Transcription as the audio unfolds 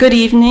Good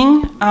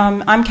evening.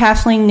 I'm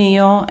Kathleen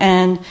Neal,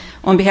 and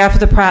on behalf of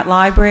the Pratt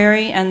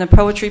Library and the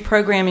Poetry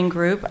Programming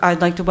Group,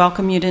 I'd like to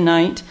welcome you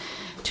tonight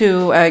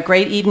to a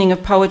great evening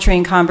of poetry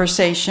and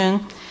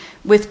conversation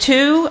with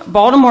two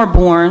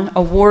Baltimore-born,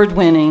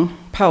 award-winning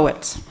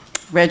poets,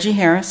 Reggie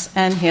Harris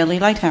and Haley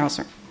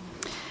Lighthouser.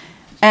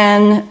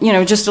 And,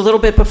 just a little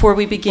bit before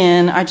we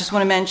begin, I just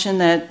want to mention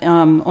that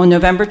on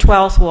November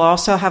 12th, we'll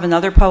also have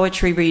another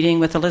poetry reading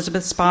with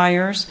Elizabeth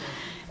Spires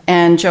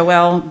and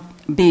Joelle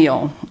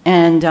Beal,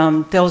 and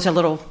those are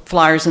little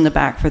flyers in the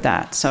back for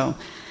that. So,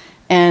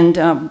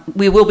 and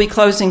we will be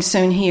closing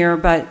soon here,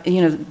 but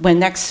when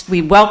next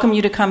we welcome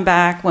you to come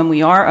back when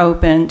we are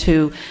open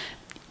to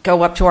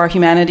go up to our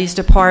humanities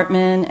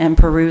department and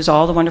peruse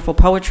all the wonderful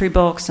poetry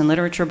books and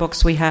literature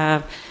books we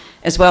have,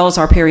 as well as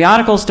our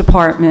periodicals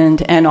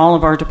department and all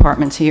of our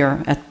departments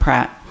here at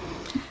Pratt.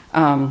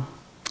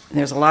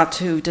 There's a lot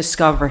to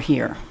discover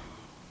here.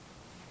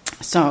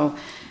 So.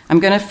 We're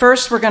going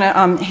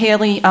to,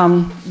 Haley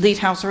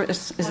Lighthouser,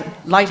 is it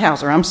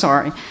Lighthouser, I'm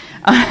sorry.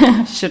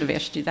 I should have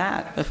asked you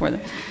that before.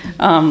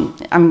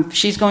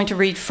 She's going to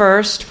read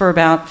first for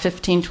about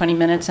 15, 20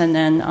 minutes, and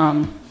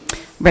then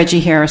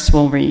Reggie Harris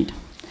will read.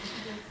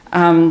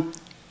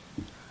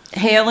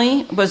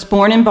 Haley was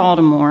born in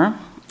Baltimore,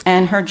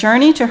 and her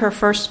journey to her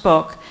first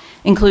book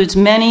includes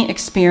many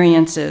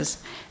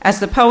experiences. As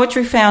the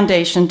Poetry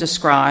Foundation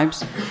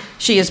describes,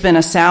 she has been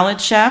a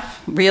salad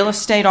chef, real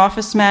estate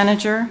office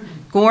manager,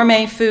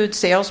 gourmet food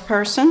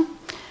salesperson,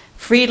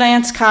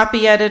 freelance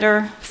copy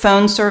editor,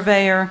 phone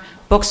surveyor,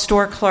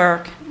 bookstore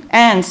clerk,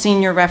 and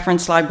senior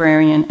reference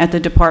librarian at the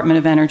Department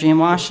of Energy in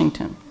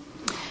Washington.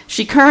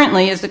 She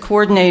currently is the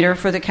coordinator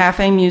for the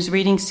Cafe Muse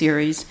reading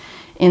series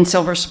in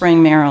Silver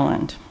Spring,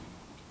 Maryland.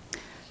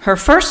 Her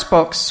first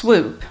book,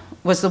 Swoop,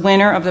 was the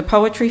winner of the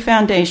Poetry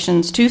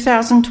Foundation's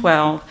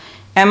 2012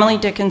 Emily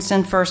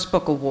Dickinson First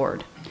Book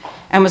Award,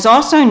 and was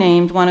also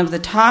named one of the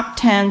top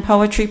 10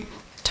 poetry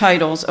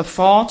titles of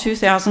fall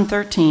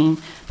 2013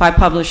 by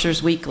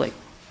Publishers Weekly.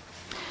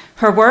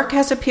 Her work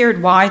has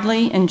appeared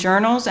widely in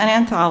journals and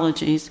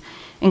anthologies,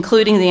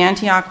 including the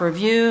Antioch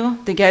Review,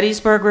 the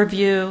Gettysburg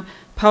Review,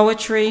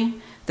 Poetry,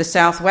 the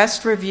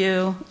Southwest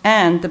Review,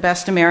 and the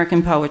Best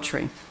American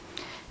Poetry.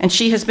 And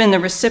she has been the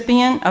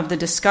recipient of the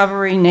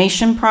Discovery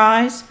Nation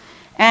Prize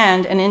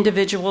and an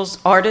Individual's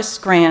Artist's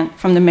Grant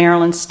from the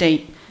Maryland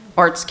State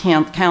Arts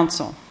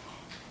Council.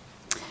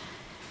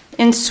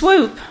 In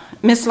Swoop,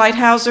 Miss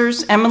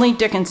Lighthouser's Emily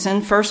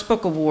Dickinson First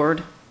Book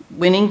Award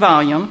winning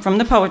volume from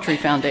the Poetry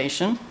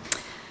Foundation,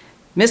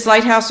 Miss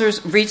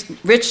Lighthouser's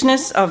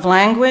richness of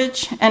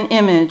language and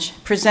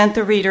image present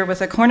the reader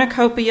with a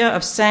cornucopia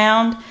of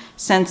sound,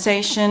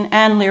 sensation,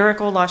 and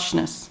lyrical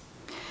lushness.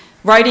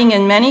 Writing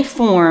in many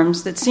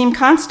forms that seem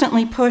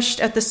constantly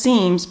pushed at the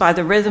seams by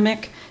the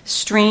rhythmic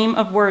stream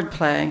of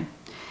wordplay,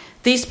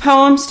 these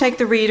poems take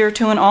the reader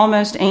to an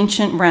almost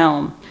ancient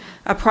realm,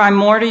 a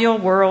primordial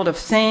world of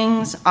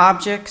things,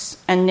 objects,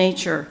 and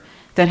nature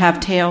that have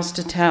tales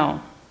to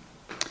tell.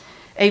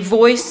 A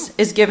voice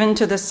is given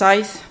to the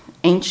scythe,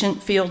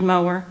 ancient field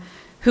mower,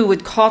 who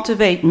would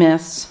cultivate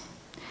myths,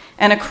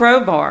 and a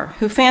crowbar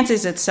who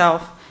fancies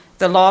itself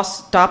the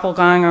lost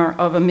doppelganger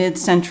of a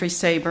mid-century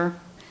saber,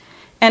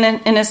 and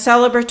in a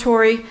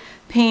celebratory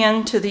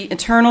paean to the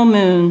eternal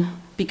moon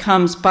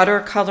becomes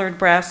butter-colored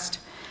breast,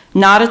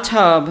 not a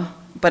tub,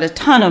 but a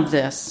ton of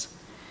this,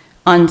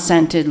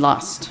 unscented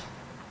lust.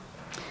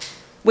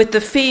 With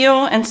the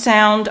feel and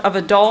sound of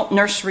adult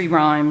nursery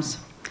rhymes,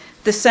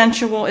 the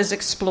sensual is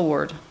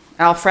explored,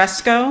 al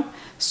fresco,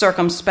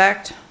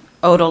 circumspect,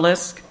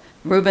 odalisque,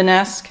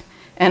 rubenesque,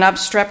 and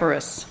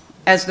obstreperous,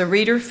 as the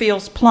reader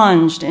feels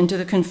plunged into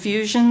the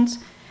confusions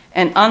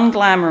and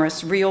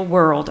unglamorous real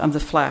world of the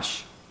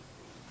flesh.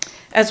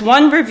 As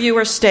one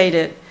reviewer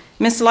stated,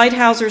 Miss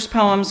Lighthouser's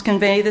poems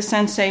convey the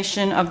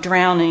sensation of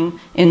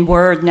drowning in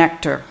word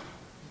nectar.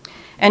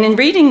 And in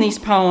reading these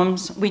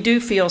poems, we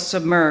do feel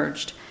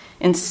submerged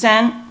in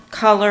scent,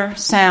 color,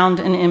 sound,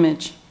 and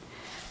image.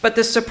 But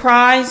the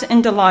surprise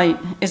and delight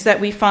is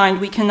that we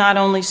find we can not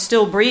only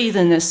still breathe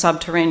in this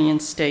subterranean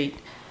state,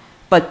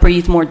 but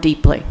breathe more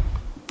deeply.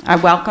 I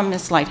welcome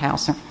Miss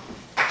Lighthouser.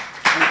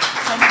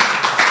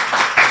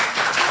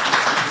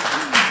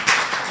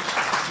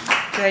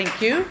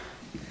 Thank you.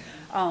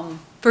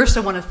 First, I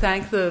want to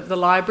thank the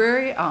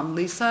library,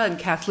 Lisa and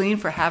Kathleen,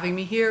 for having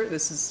me here.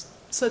 This is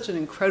such an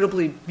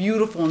incredibly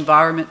beautiful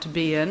environment to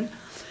be in.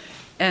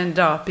 And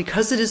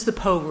because it is the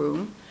Poe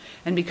Room,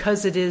 and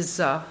because it is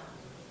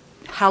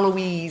Hallow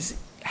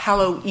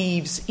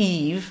Eve's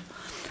Eve,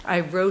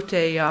 I wrote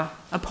a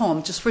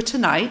poem just for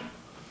tonight.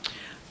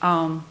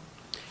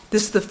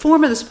 The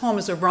form of this poem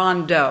is a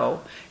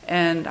rondeau,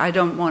 and I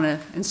don't want to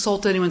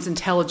insult anyone's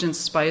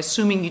intelligence by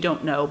assuming you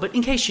don't know, but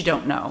in case you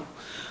don't know,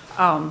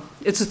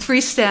 it's a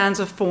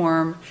 3-stanza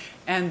form,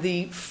 and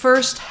the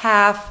first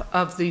half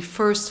of the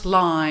first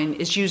line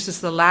is used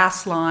as the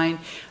last line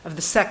of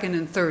the second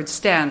and third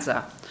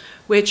stanza,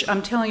 which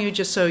I'm telling you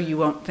just so you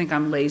won't think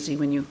I'm lazy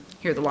when you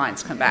hear the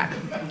lines come back.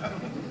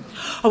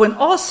 Oh, and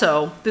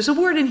also, there's a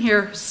word in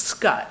here,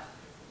 scut.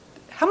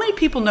 How many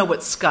people know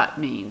what scut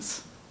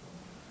means?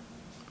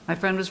 My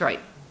friend was right.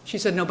 She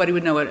said nobody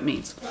would know what it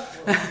means.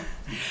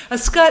 A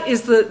scut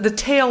is the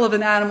tail of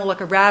an animal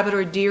like a rabbit or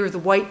a deer, the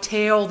white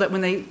tail that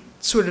when they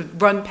sort of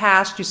run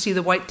past, you see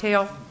the white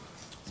tail.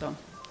 So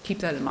keep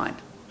that in mind.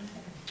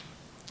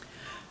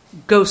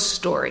 Ghost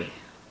story.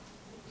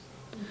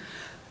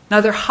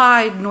 Neither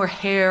hide nor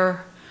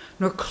hair,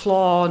 nor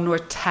claw nor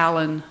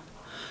talon,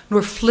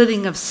 nor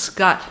flitting of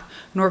scut,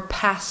 nor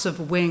pass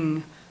of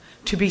wing,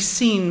 to be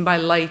seen by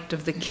light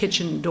of the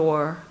kitchen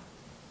door.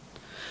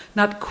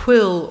 Not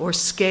quill or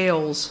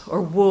scales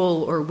or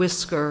wool or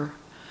whisker,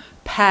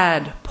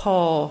 pad,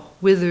 paw,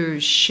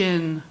 withers,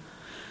 shin,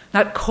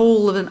 not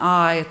coal of an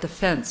eye at the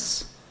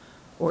fence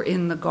or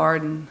in the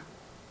garden.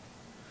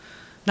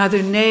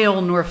 Neither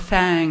nail nor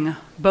fang,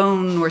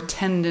 bone nor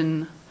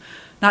tendon,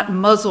 not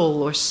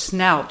muzzle or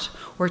snout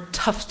or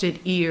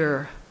tufted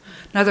ear,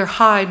 neither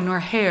hide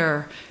nor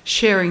hair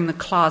sharing the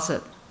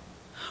closet.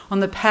 On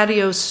the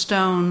patio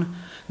stone,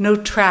 no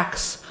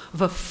tracks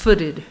of a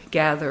footed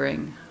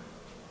gathering.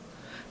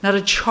 Not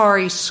a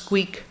charry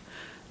squeak,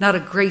 not a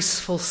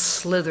graceful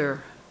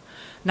slither,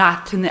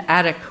 not in the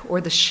attic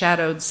or the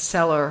shadowed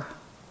cellar.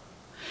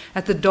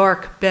 At the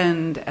dark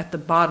bend at the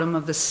bottom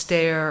of the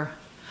stair,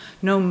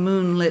 no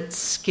moonlit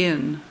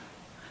skin,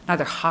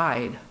 neither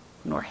hide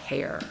nor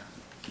hair.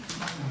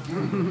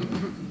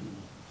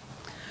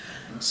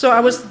 So I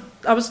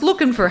was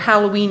looking for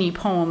Halloweeny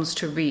poems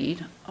to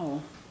read.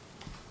 Oh,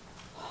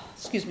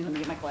 excuse me, let me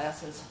get my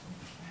glasses.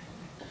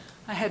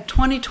 I had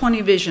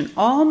 20/20 vision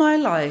all my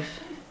life,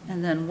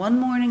 and then one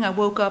morning I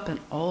woke up and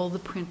all the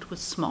print was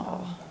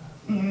small.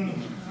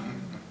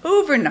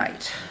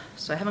 Overnight.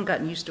 So I haven't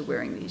gotten used to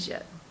wearing these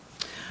yet.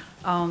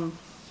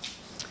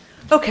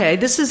 Okay,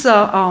 this is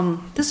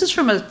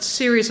from a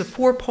series of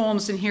 4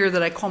 poems in here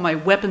that I call my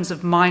Weapons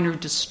of Minor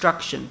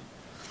Destruction.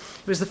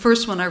 It was the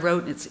first one I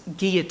wrote, and it's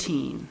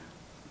Guillotine.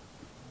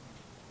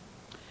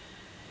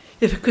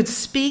 If it could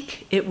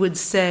speak, it would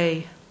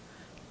say,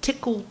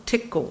 tickle,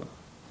 tickle,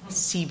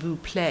 s'il vous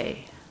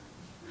plaît.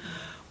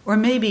 Or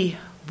maybe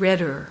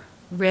redder,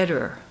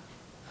 redder.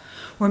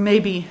 Or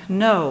maybe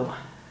no,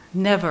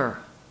 never,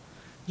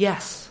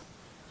 yes.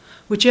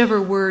 Whichever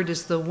word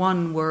is the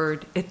one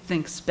word it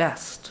thinks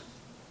best.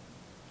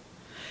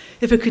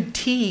 If it could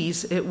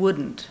tease, it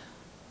wouldn't.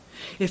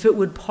 If it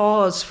would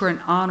pause for an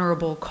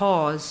honorable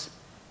cause,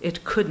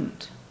 it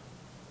couldn't.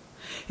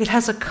 It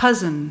has a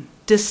cousin,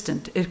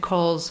 distant, it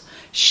calls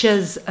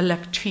chaise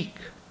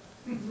électrique.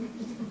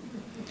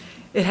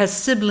 It has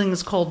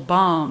siblings called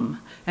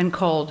bomb and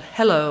called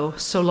hello,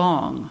 so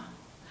long.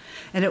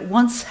 And it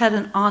once had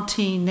an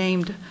auntie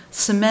named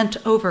Cement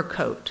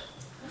Overcoat,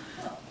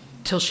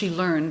 till she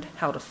learned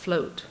how to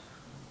float.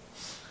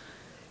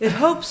 It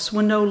hopes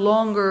when no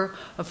longer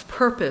of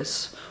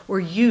purpose or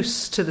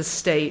use to the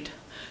state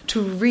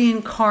to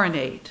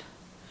reincarnate,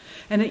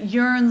 and it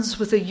yearns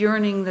with a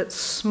yearning that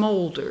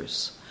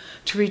smolders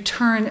to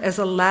return as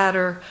a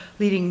ladder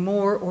leading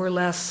more or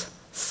less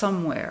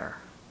somewhere.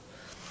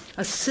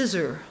 A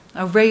scissor,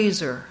 a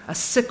razor, a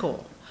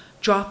sickle,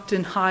 dropped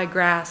in high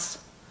grass,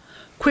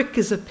 quick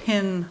as a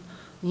pin,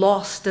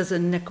 lost as a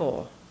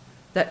nickel,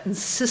 that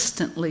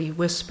insistently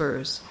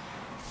whispers,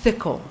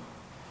 fickle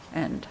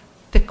and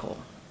fickle.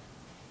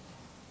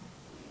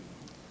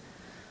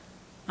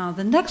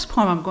 The next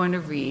poem I'm going to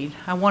read,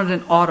 I wanted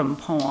an autumn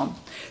poem.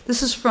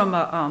 This is from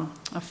a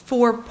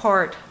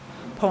 4-part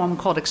poem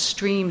called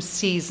Extreme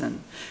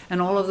Season,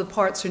 and all of the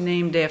parts are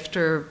named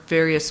after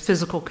various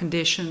physical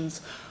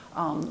conditions.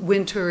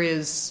 Winter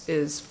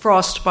is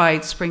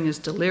frostbite, spring is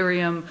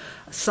delirium,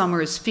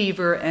 summer is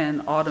fever,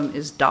 and autumn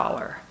is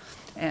dollar.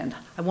 And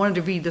I wanted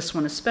to read this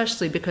one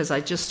especially because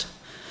I just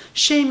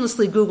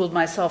shamelessly Googled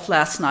myself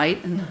last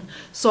night and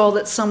saw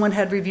that someone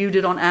had reviewed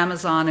it on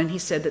Amazon, and he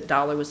said that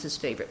dollar was his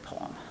favorite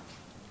poem.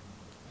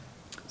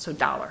 So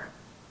dollar.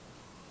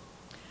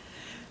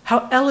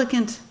 How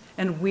elegant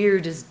and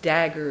weird as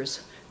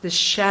daggers this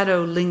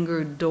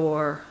shadow-lingered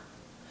door,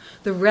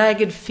 the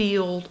ragged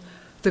field,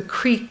 the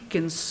creak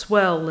and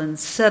swell and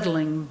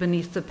settling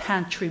beneath the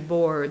pantry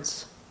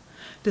boards,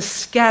 the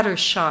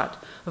scattershot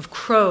of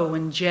crow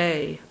and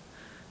jay,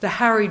 the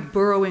harried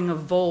burrowing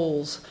of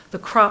voles, the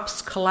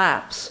crop's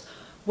collapse,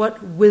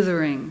 what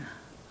withering,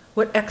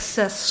 what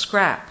excess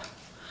scrap,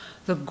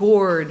 the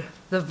gourd,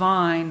 the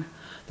vine,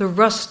 the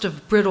rust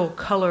of brittle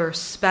color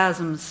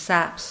spasm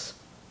saps,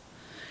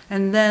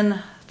 and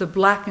then the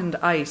blackened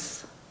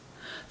ice,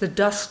 the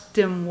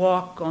dusk-dim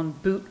walk on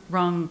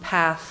boot-rung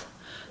path,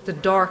 the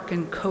dark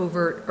and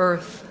covert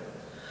earth,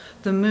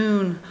 the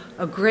moon,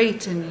 a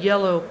great and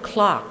yellow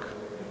clock,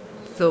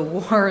 the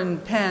Warren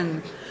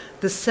pen,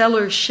 the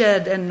cellar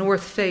shed and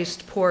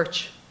north-faced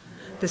porch,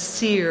 the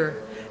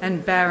sere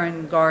and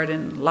barren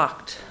garden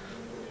locked.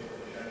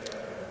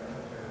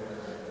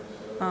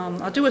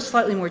 I'll do a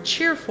slightly more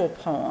cheerful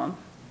poem.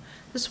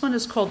 This one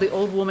is called The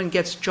Old Woman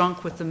Gets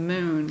Drunk with the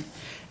Moon.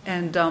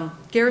 And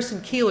Garrison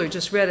Keillor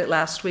just read it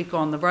last week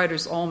on the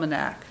Writer's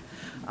Almanac.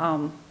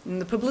 And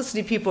the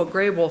publicity people at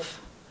Grey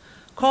Wolf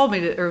called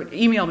me or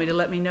emailed me to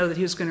let me know that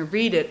he was going to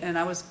read it. And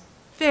I was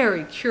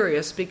very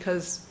curious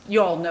because you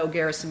all know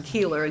Garrison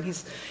Keillor, and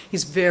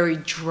he's very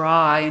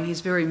dry and he's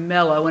very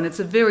mellow, and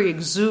it's a very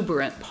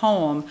exuberant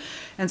poem.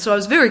 And so I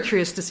was very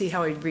curious to see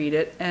how he'd read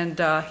it, and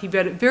he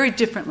read it very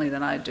differently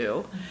than I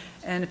do.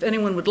 And if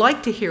anyone would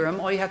like to hear him,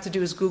 all you have to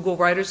do is Google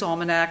Writer's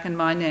Almanac and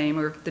my name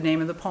or the name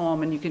of the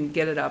poem, and you can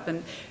get it up.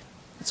 And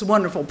it's a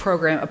wonderful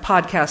program, a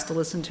podcast to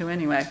listen to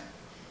anyway.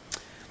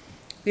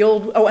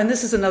 And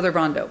this is another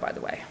rondo, by the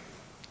way.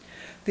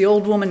 The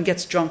old woman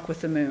gets drunk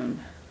with the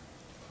moon.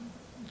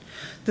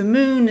 The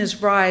moon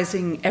is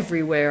rising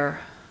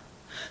everywhere.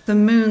 The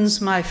moon's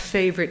my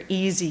favorite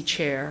easy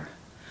chair,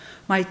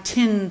 my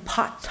tin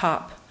pot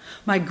top,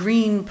 my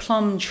green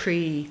plum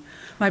tree,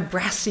 my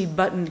brassy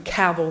buttoned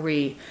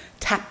cavalry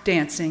tap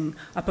dancing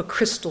up a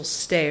crystal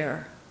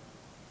stair.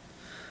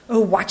 Oh,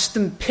 watch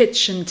them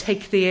pitch and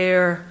take the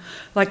air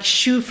like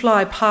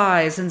shoe-fly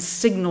pies and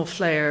signal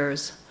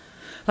flares.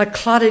 Like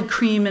clotted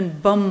cream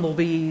and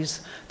bumblebees,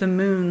 the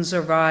moons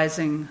are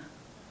rising.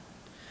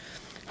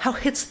 How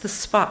hits the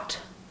spot?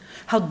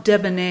 How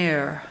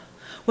debonair?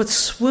 What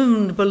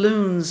swooned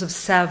balloons of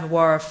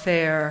savoir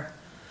faire?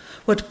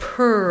 What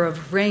purr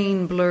of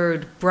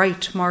rain-blurred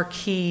bright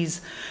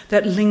marquees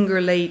that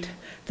linger late,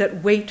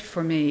 that wait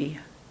for me,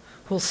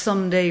 will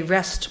someday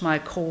rest my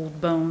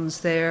cold bones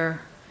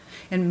there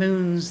in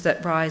moons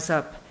that rise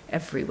up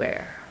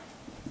everywhere.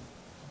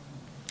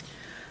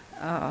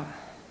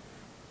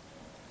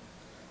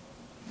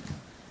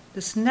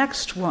 This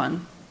next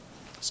one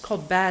is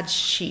called Bad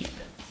Sheep.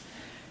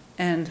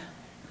 And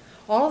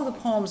all of the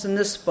poems in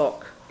this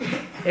book,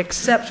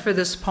 except for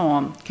this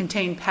poem,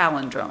 contain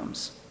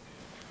palindromes.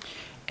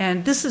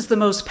 And this is the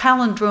most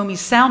palindromy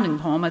sounding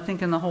poem, I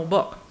think, in the whole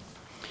book.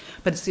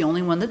 But it's the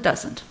only one that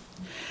doesn't.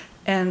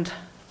 And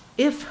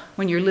if,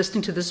 when you're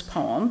listening to this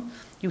poem,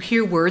 you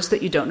hear words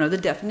that you don't know the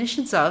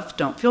definitions of,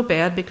 don't feel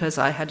bad, because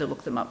I had to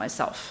look them up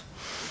myself.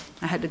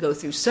 I had to go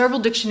through several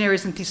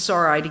dictionaries and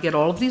thesauri to get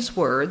all of these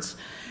words.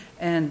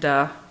 And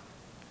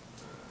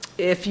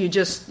if you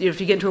get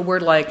into a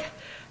word like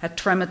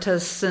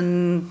atrematus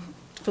and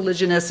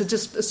fuliginous,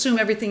 just assume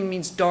everything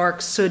means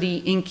dark, sooty,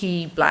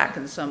 inky, black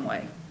in some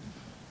way.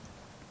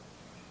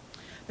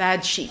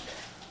 Bad sheep.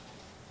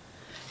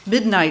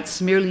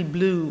 Midnight's merely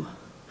blue,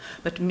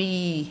 but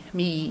me.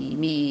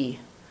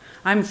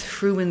 I'm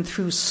through and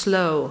through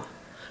slow,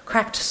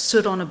 cracked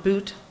soot on a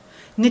boot,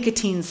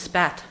 nicotine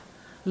spat,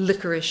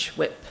 licorice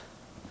whip.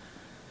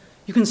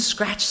 You can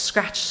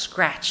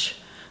scratch,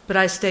 but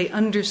I stay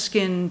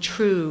underskin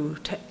true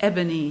to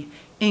ebony,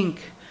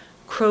 ink,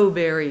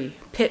 crowberry,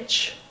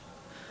 pitch.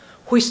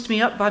 Hoist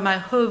me up by my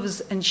hooves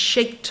and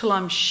shake till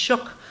I'm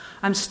shook.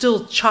 I'm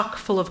still chock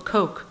full of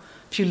coke,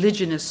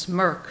 fuliginous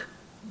murk.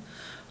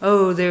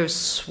 Oh, there's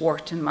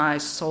swart in my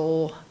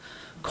soul,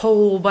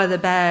 coal by the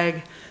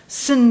bag,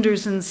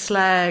 cinders and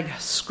slag,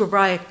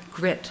 scoriae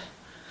grit.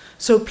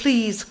 So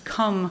please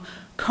come,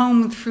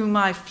 comb through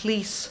my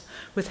fleece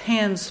with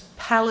hands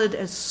pallid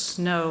as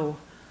snow,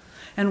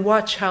 and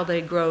watch how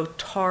they grow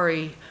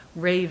tarry,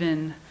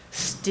 raven,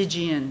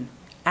 Stygian,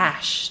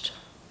 ashed.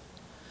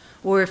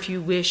 Or if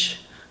you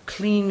wish,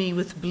 clean me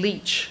with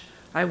bleach,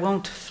 I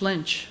won't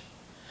flinch.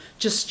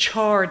 Just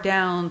char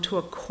down to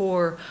a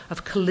core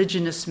of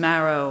colliginous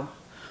marrow,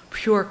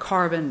 pure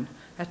carbon,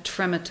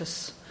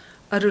 atrematus,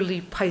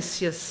 utterly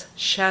Pisceus,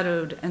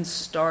 shadowed and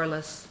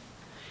starless.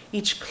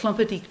 Each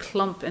clumpety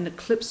clump and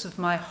eclipse of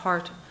my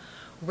heart,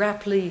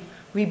 raptly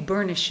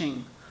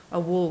reburnishing a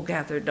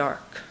wool-gather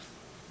dark.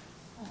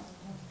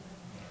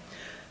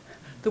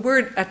 The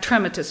word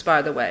atrematus,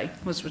 by the way,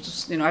 was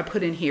I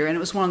put in here, and it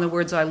was one of the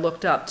words I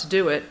looked up to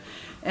do it.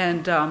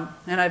 And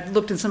I've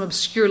looked in some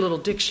obscure little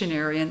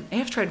dictionary, and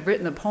after I'd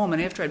written the poem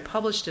and after I'd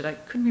published it, I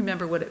couldn't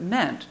remember what it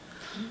meant.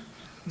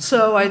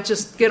 So I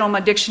just get on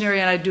my dictionary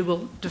and I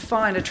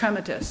define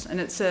atrematus, and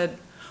it said,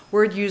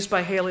 word used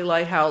by Haley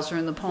Lighthouser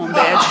in the poem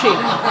Bad Sheep.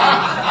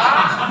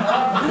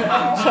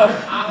 So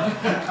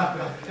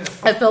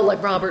I felt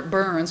like Robert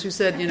Burns, who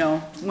said,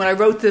 when I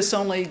wrote this,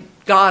 only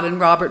God and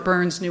Robert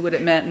Burns knew what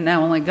it meant, and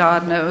now only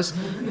God knows.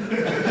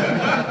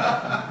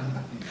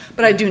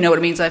 But I do know what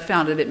it means. I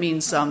found it. It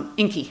means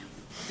inky.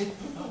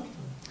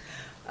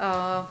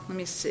 Let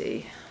me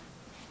see.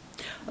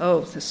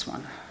 Oh, this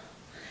one.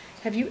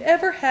 Have you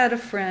ever had a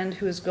friend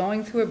who is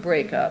going through a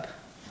breakup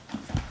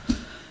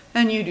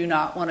and you do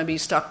not want to be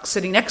stuck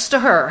sitting next to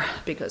her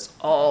because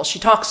all she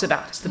talks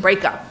about is the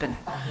breakup and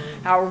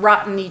how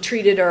rotten he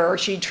treated her or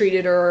she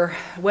treated her or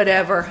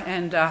whatever,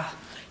 and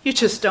you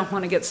just don't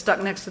want to get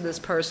stuck next to this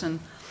person?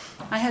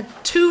 I had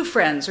two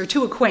friends or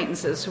two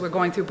acquaintances who were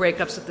going through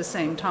breakups at the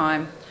same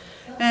time,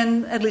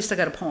 and at least I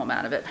got a poem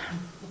out of it.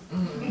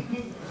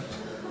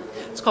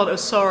 It's called O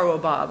Sorrow, O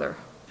Bother.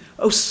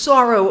 O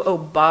sorrow, O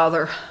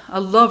bother,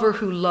 a lover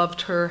who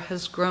loved her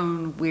has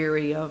grown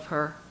weary of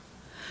her,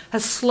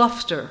 has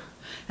sloughed her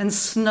and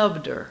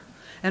snubbed her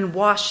and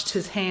washed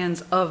his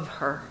hands of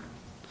her.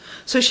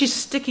 So she's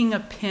sticking a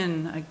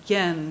pin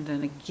again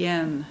and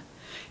again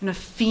in a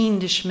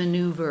fiendish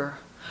maneuver,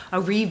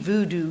 a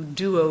re-voodoo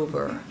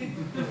do-over.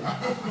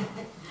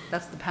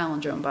 That's the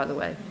palindrome, by the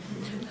way.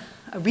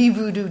 a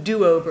revoodoo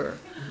do-over,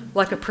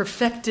 like a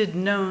perfected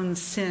known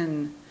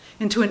sin,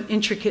 into an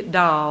intricate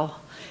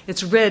doll,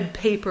 its red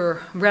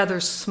paper, rather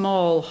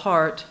small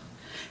heart,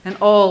 and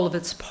all of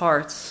its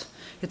parts,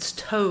 its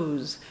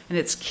toes and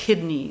its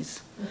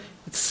kidneys,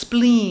 its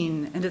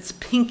spleen and its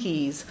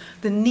pinkies,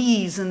 the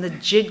knees and the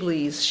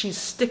jigglies, she's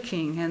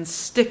sticking,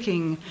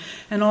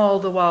 and all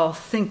the while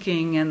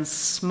thinking and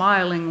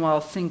smiling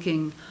while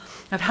thinking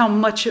of how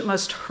much it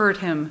must hurt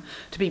him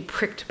to be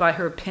pricked by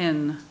her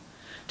pin,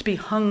 to be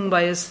hung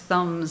by his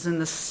thumbs in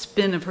the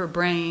spin of her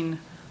brain,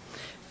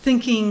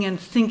 thinking and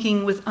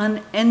thinking with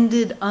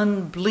unended,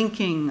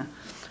 unblinking,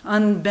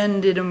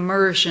 unbended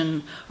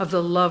immersion of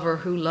the lover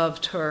who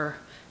loved her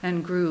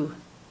and grew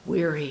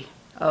weary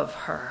of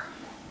her.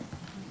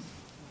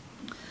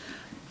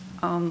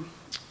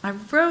 I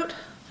wrote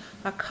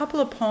a couple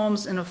of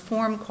poems in a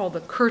form called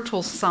the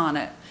Curtal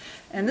Sonnet.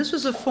 And this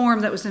was a form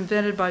that was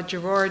invented by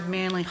Gerard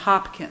Manley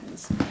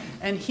Hopkins.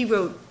 And he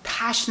wrote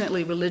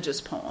passionately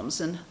religious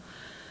poems. And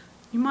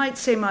you might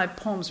say my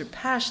poems are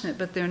passionate,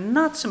 but they're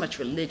not so much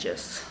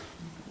religious.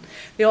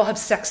 They all have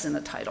sex in the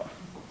title.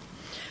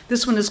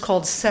 This one is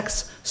called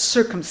Sex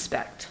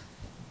Circumspect.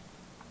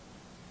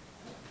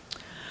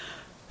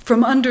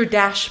 From under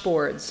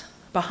dashboards,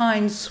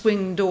 behind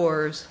swing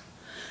doors,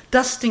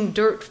 dusting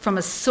dirt from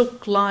a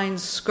silk-lined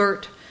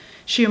skirt,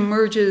 she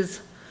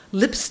emerges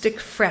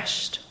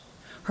lipstick-freshed,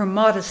 her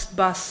modest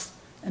bust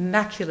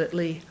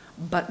immaculately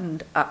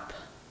buttoned up.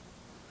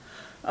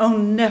 Oh,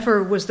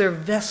 never was there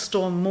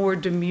vestal more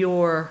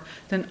demure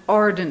than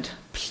ardent,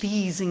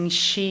 pleasing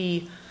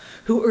she,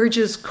 who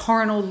urges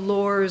carnal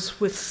lures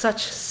with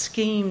such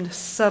schemed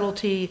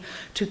subtlety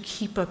to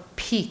keep a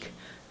peak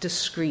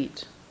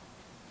discreet.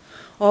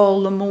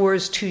 All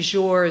l'amour's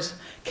toujours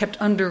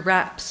kept under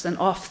wraps and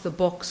off the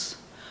books,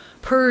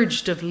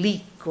 purged of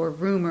leak or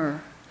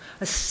rumor,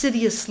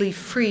 assiduously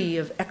free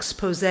of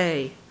expose,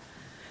 the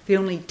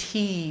only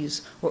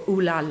tease or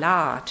ooh la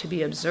la to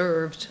be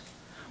observed,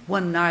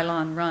 one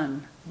nylon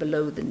run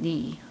below the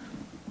knee.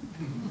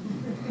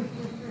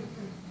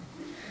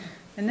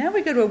 And now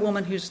we go to a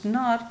woman who's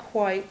not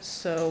quite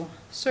so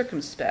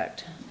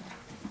circumspect.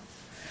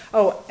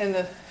 Oh,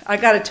 and I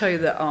got to tell you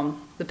the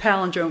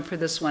palindrome for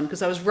this one,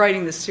 because I was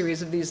writing this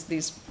series of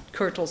these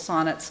Curtal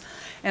sonnets,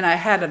 and I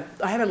had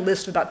a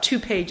list of about 2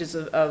 pages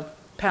of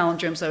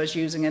palindromes I was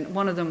using, and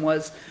one of them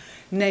was,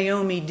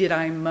 Naomi, did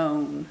I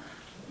moan?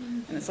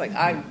 And it's like,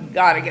 I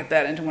got to get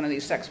that into one of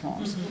these sex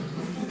poems.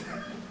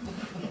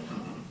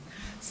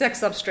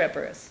 Sex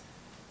obstreperous.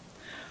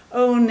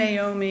 Oh,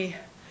 Naomi,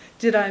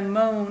 did I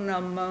moan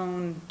a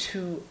moan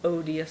too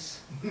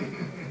odious?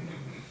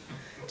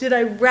 Did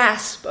I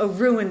rasp a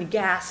ruined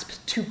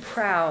gasp too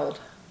proud?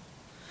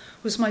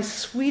 Was my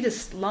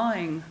sweetest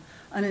lying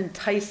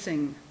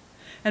unenticing,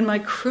 and my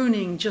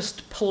crooning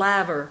just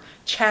palaver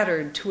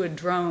chattered to a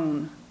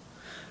drone?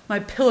 My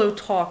pillow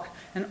talk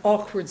an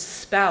awkward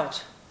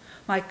spout,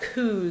 my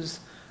coos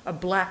a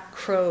black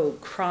crow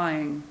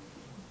crying?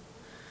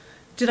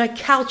 Did I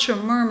couch a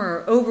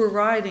murmur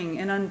overriding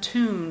and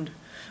untuned,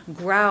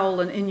 growl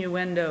an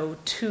innuendo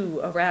too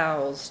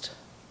aroused?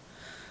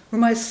 Were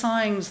my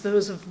sighings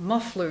those of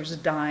mufflers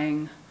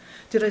dying?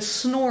 Did I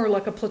snore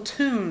like a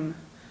platoon?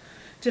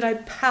 Did I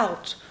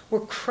pout or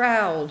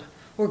crowd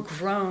or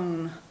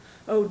groan?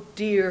 Oh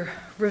dear,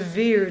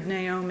 revered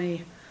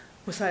Naomi,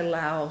 was I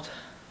loud?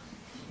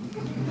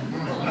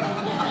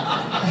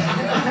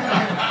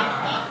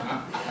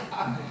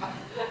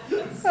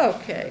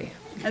 Okay,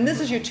 and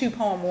this is your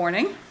 2-poem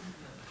warning.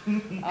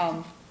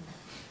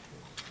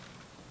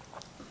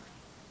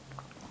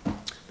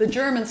 The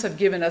Germans have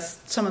given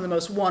us some of the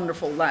most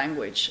wonderful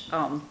language.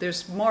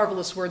 There's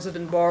marvelous words that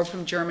have been borrowed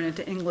from German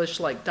into English,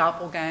 like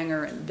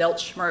doppelganger and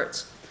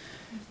Weltschmerz.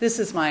 This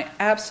is my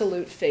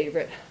absolute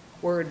favorite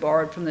word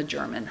borrowed from the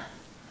German,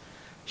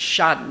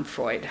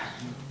 Schadenfreude.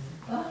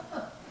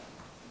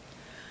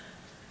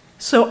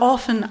 So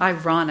often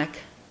ironic,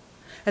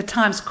 at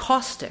times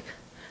caustic,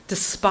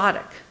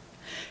 despotic,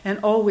 and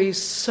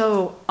always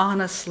so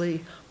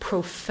honestly,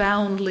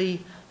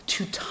 profoundly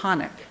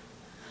Teutonic,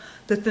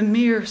 that the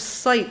mere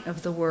sight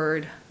of the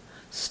word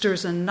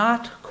stirs a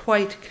not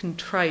quite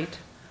contrite,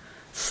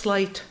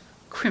 slight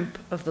crimp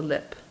of the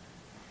lip.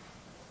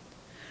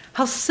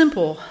 How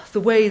simple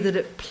the way that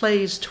it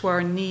plays to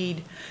our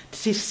need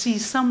to see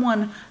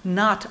someone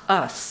not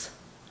us,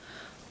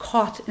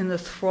 caught in the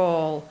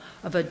thrall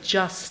of a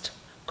just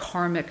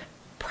karmic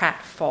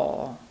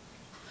pratfall,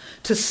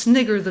 to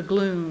snigger the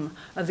gloom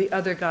of the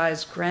other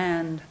guy's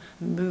grand,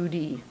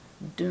 moody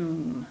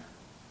doom.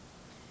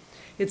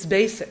 It's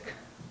basic.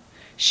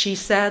 She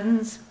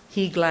saddens,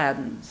 he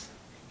gladdens.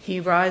 He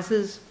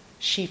rises,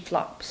 she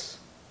flops.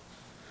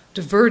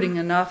 Diverting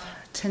enough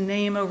to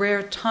name a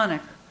rare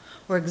tonic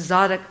or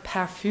exotic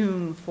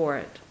perfume for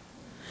it.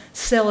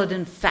 Sell it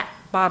in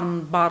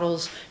fat-bottomed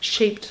bottles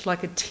shaped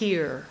like a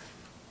tear.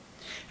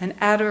 An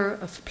adder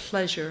of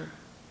pleasure,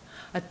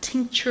 a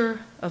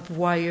tincture of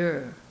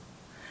voyeur,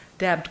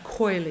 dabbed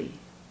coyly,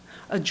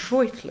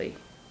 adroitly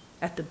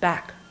at the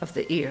back of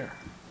the ear.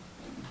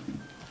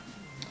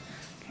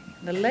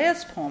 The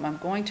last poem I'm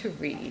going to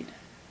read,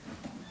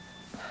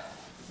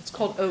 it's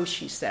called Oh,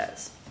 She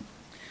Says.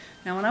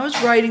 Now, when I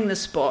was writing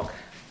this book,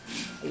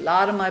 a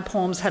lot of my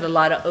poems had a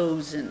lot of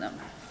O's in them.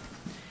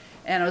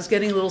 And I was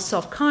getting a little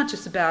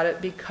self-conscious about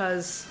it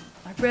because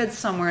I read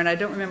somewhere, and I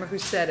don't remember who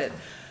said it,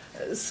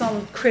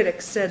 some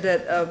critic said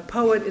that a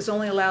poet is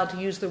only allowed to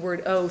use the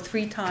word "oh"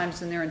 3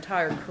 times in their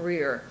entire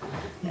career.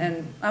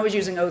 And I was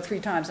using "oh" 3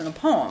 times in a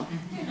poem.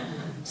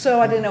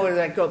 So I didn't know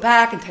whether I'd go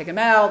back and take them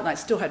out, and I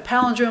still had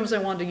palindromes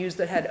I wanted to use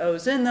that had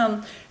O's in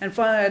them. And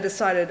finally I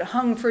decided,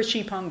 hung for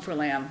sheep, hung for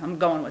lamb. I'm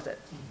going with it.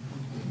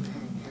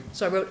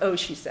 So I wrote "Oh,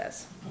 She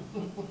Says."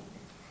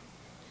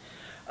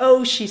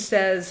 Oh, she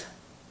says,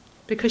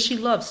 because she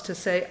loves to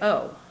say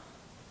oh.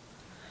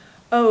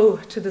 Oh,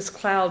 to this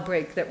cloud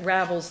break that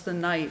ravels the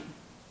night.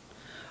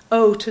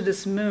 Oh, to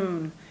this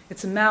moon,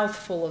 its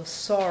mouthful of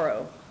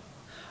sorrow.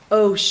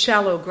 Oh,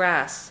 shallow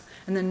grass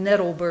and the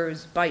nettle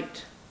burr's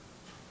bite.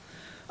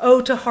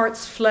 Oh, to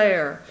heart's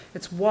flare,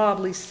 its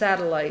wobbly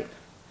satellite.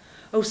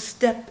 Oh,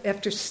 step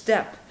after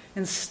step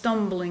in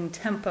stumbling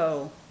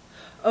tempo.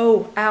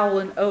 Oh, owl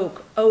and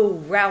oak, oh,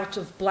 rout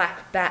of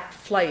black bat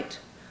flight.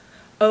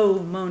 Oh,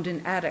 moaned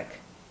an attic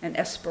and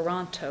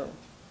Esperanto.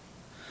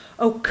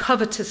 Oh,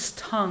 covetous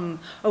tongue,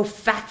 oh,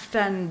 fat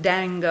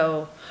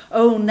fandango,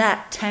 oh,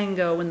 gnat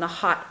tango in the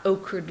hot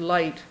ochred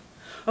light.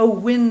 Oh,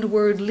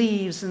 windward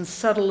leaves in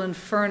subtle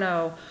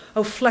inferno,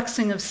 oh,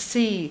 flexing of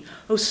sea,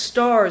 oh,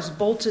 stars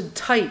bolted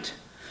tight.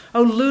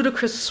 Oh,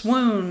 ludicrous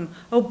swoon,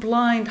 oh,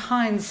 blind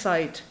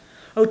hindsight,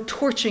 oh,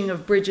 torching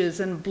of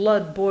bridges and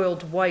blood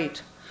boiled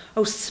white.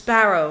 Oh,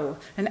 sparrow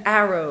and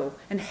arrow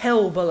and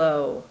hell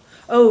below.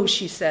 Oh,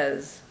 she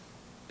says,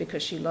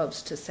 because she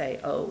loves to say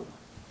oh.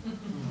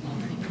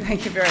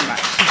 Thank you very much.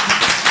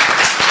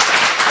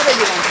 How about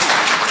you one time?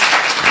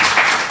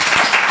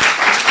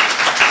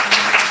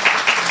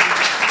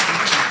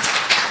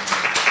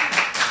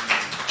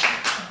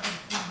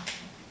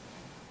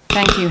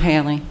 Thank you,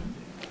 Haley.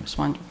 It was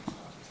wonderful.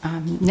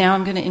 Now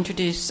I'm going to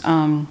introduce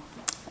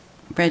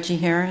Reggie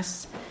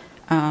Harris,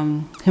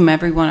 whom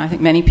everyone, I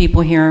think many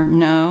people here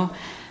know.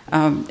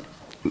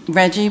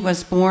 Reggie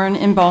was born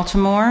in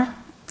Baltimore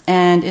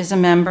and is a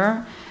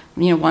member,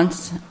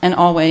 once and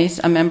always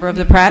a member of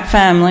the Pratt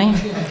family,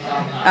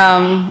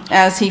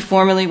 as he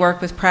formerly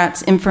worked with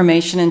Pratt's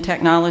Information and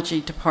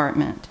Technology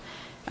Department.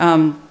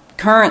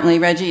 Currently,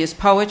 Reggie is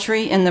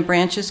Poetry in the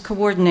Branches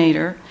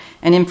Coordinator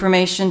and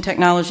Information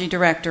Technology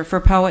Director for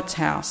Poets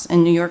House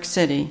in New York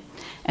City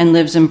and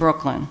lives in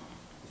Brooklyn.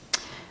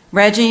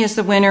 Reggie is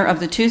the winner of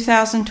the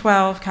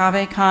 2012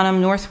 Cave Canem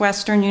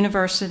Northwestern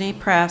University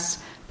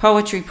Press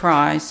Poetry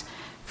Prize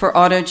for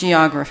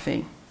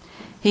Autogeography.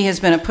 He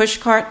has been a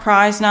Pushcart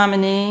Prize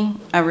nominee,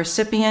 a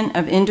recipient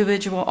of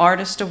Individual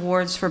Artist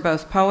Awards for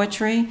both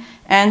poetry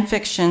and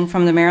fiction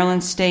from the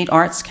Maryland State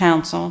Arts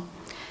Council,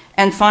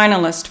 and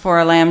finalist for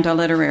a Lambda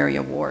Literary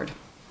Award,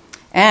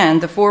 and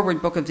the Forward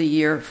Book of the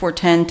Year for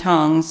 10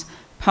 Tongues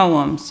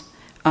Poems,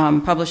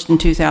 published in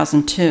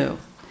 2002.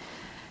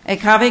 A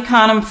Cave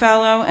Canem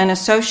Fellow and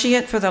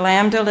Associate for the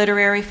Lambda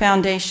Literary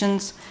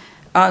Foundation's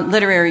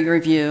Literary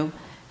Review,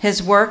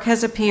 his work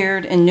has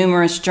appeared in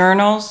numerous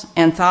journals,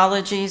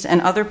 anthologies, and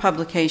other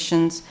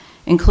publications,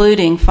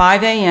 including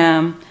 5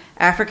 a.m.,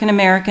 African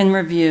American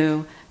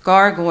Review,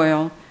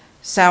 Gargoyle,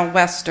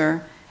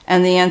 Sou'wester,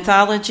 and the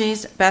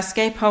anthologies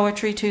Beskay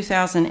Poetry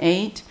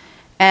 2008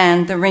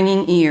 and The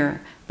Ringing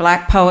Ear,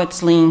 Black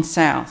Poets Lean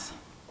South.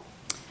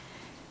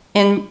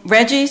 In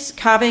Reggie's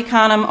Cave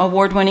Canem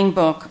award-winning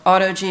book,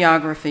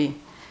 Autogeography,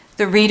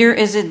 the reader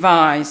is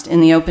advised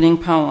in the opening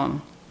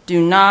poem,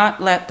 do not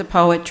let the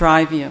poet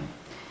drive you.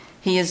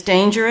 He is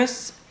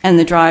dangerous, and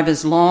the drive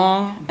is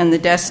long, and the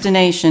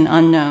destination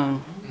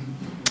unknown.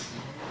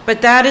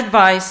 But that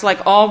advice,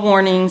 like all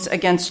warnings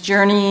against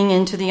journeying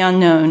into the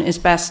unknown, is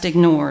best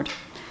ignored,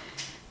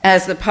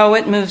 as the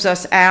poet moves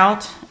us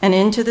out and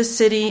into the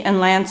city and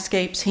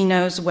landscapes he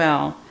knows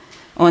well,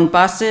 on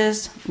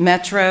buses,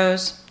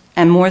 metros,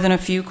 and more than a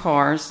few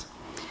cars,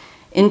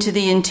 into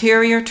the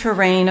interior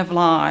terrain of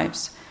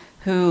lives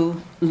who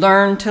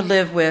learn to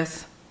live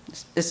with,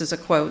 this is a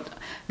quote,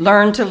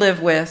 learn to live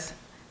with,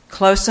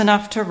 close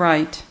enough to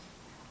write,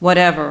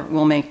 whatever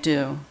will make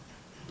do.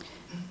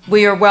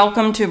 We are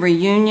welcome to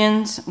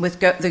reunions with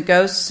the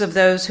ghosts of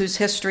those whose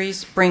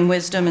histories bring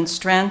wisdom and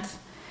strength,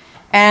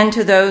 and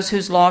to those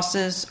whose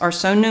losses are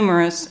so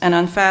numerous and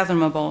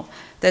unfathomable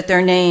that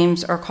their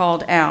names are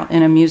called out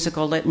in a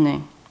musical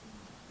litany.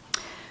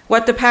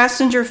 What the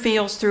passenger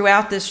feels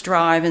throughout this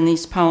drive in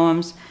these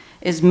poems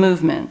is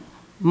movement,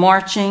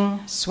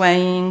 marching,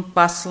 swaying,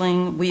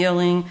 bustling,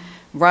 wheeling,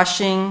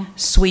 rushing,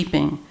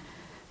 sweeping.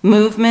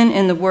 Movement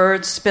in the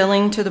words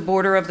spilling to the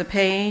border of the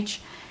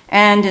page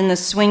and in the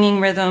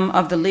swinging rhythm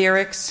of the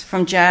lyrics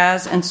from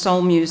jazz and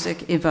soul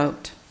music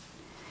evoked.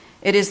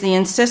 It is the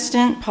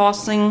insistent,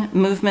 pulsing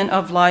movement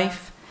of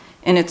life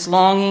in its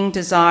longing,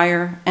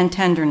 desire, and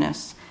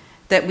tenderness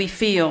that we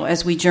feel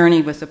as we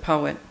journey with the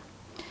poet,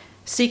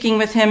 seeking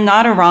with him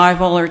not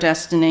arrival or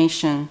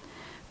destination,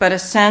 but a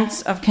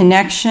sense of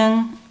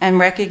connection and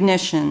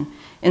recognition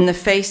in the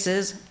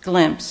faces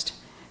glimpsed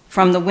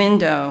from the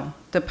window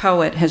the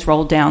poet has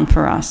rolled down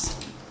for us.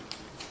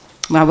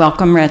 I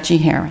welcome Reggie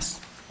Harris.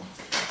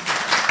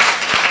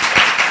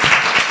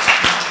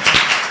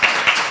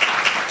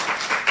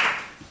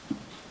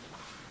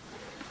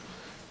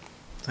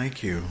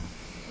 Thank you.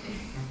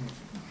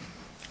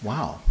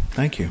 Wow,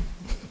 thank you.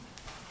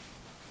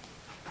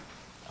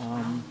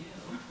 I'm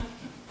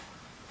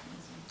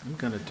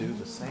going to do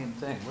the same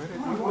thing. Where did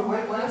I put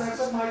my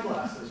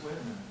glasses? Wait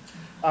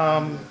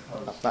a minute.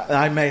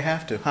 I may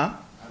have to, huh?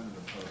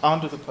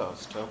 Under the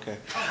post, okay.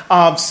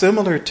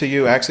 Similar to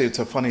you, actually, it's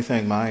a funny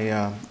thing.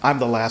 I'm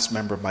the last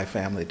member of my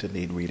family to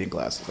need reading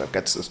glasses. I've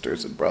got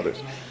sisters and brothers.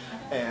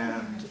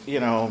 And,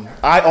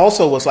 I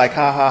also was like,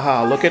 ha, ha,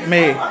 ha, look at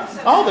me.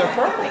 Oh, they're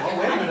purple. Oh,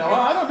 wait a minute. Oh,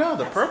 I don't know.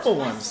 The purple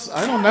ones.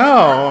 I don't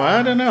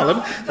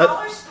know.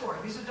 Dollar store.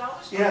 These are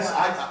dollar store Yes,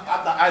 glasses.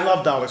 I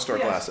love dollar store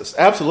glasses.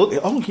 Absolutely.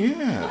 Oh, I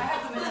yeah.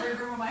 have them in every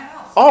room of my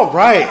house. All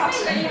right.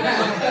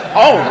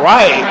 All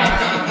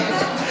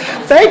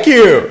right. Thank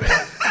you.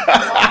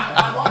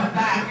 I want it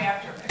back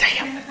after.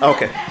 Damn.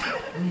 Okay.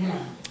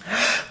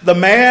 The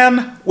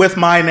man with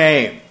my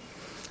name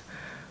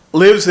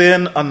lives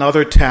in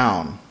another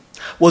town,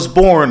 was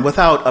born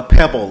without a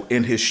pebble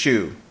in his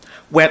shoe,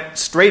 went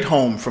straight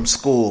home from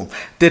school,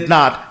 did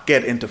not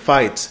get into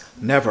fights,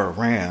 never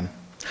ran,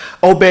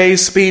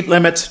 obeys speed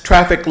limits,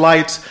 traffic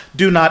lights,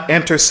 do not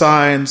enter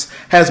signs,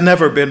 has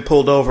never been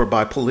pulled over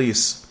by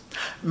police.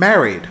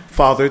 Married,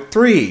 fathered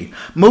 3,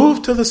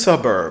 moved to the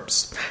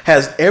suburbs,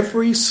 has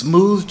every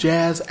smooth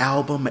jazz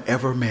album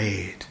ever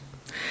made,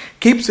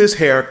 keeps his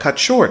hair cut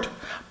short,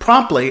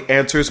 promptly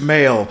answers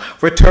mail,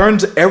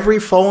 returns every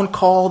phone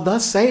call the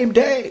same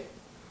day,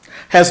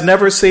 has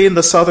never seen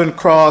the Southern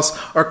Cross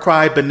or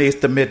cried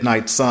beneath the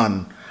midnight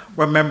sun,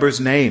 remembers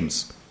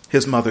names,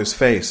 his mother's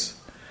face,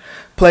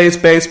 plays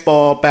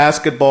baseball,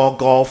 basketball,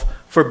 golf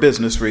for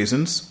business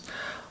reasons,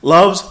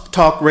 loves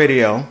talk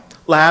radio,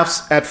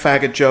 laughs at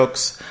faggot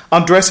jokes,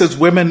 undresses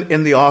women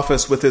in the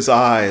office with his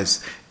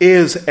eyes,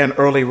 is an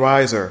early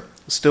riser,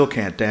 still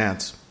can't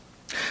dance,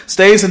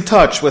 stays in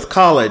touch with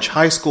college,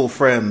 high school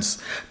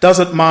friends,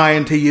 doesn't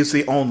mind he is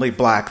the only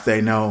black they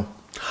know,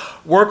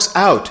 works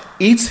out,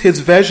 eats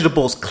his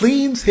vegetables,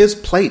 cleans his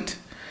plate,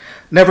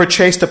 never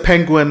chased a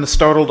penguin,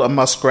 startled a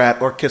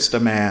muskrat, or kissed a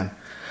man,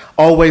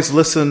 always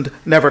listened,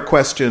 never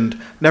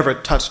questioned, never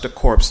touched a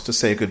corpse to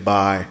say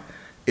goodbye,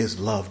 is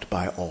loved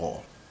by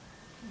all.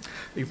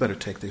 You better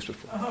take these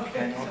before.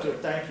 Okay, I'll do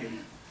it. Thank you.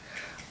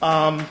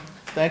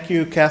 Thank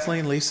you,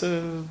 Kathleen,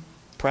 Lisa,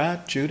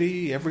 Pratt,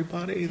 Judy,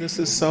 everybody. This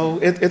is so,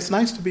 it's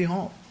nice to be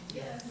home.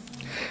 Yes.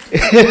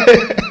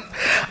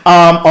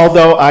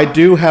 Although I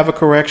do have a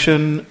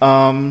correction.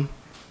 I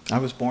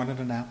was born in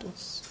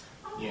Annapolis.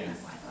 Yes.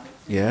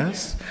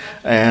 Yes.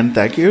 And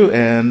thank you.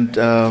 And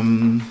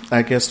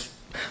I guess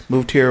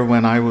moved here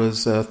when I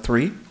was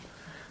 3.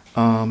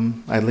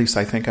 At least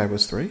I think I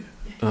was 3.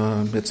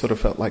 It sort of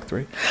felt like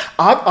 3.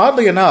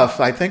 Oddly enough,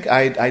 I think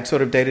I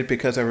sort of dated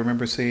because I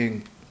remember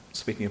seeing,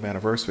 speaking of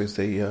anniversaries,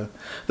 the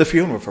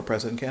funeral for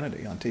President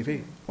Kennedy on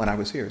TV when I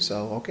was here.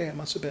 So, okay, I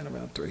must have been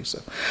around 3.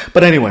 So,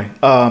 but anyway,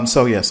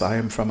 so yes, I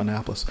am from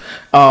Annapolis.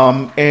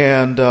 But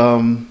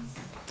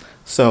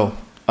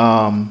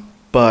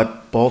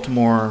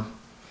Baltimore,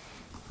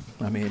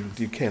 I mean,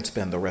 you can't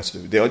spend the rest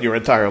of your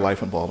entire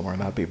life in Baltimore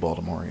and not be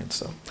Baltimorean.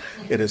 So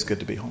it is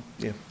good to be home.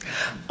 Yeah.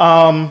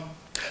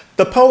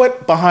 The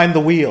poet behind the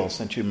wheel,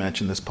 since you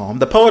mentioned this poem,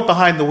 the poet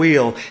behind the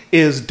wheel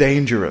is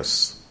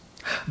dangerous.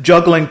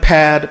 Juggling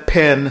pad,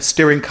 pen,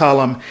 steering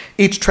column,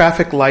 each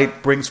traffic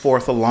light brings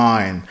forth a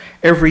line,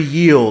 every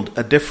yield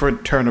a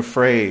different turn of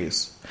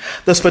phrase.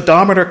 The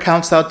speedometer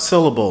counts out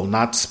syllable,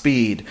 not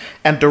speed,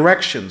 and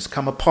directions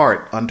come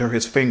apart under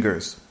his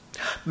fingers.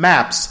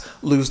 Maps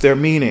lose their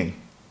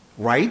meaning.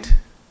 Right?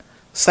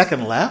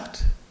 Second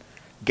left?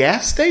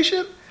 Gas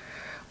station?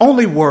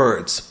 Only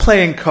words,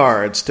 playing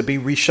cards to be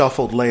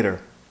reshuffled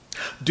later.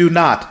 Do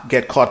not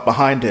get caught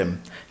behind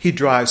him. He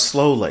drives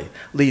slowly,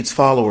 leads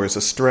followers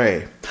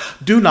astray.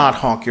 Do not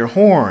honk your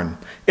horn.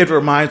 It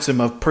reminds him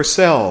of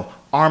Purcell,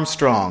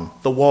 Armstrong,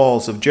 the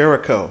walls of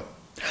Jericho.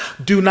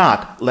 Do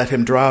not let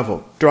him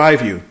drive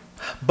you.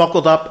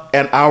 Buckled up,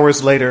 and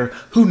hours later,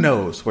 who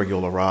knows where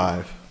you'll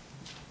arrive.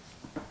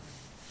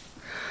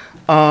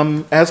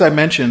 As I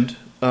mentioned,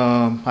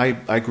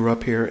 I grew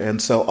up here, and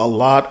so a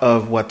lot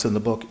of what's in the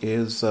book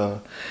is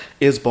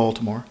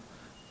Baltimore,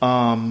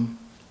 and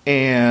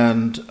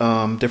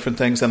different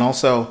things. And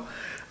also,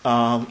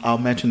 I'll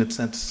mention it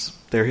since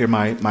they're here.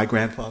 My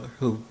grandfather,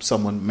 who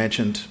someone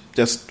mentioned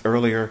just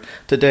earlier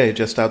today,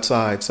 just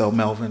outside. So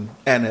Melvin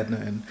and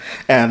Edna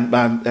and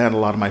a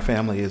lot of my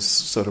family is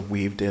sort of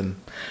weaved in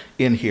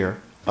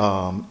here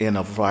in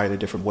a variety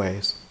of different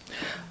ways.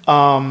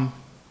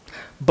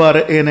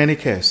 But in any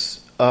case.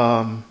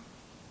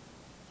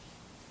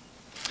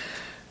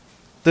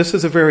 This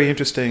is a very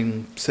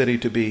interesting city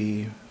to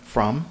be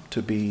from,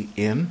 to be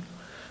in,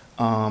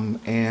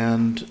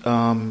 and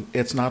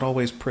it's not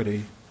always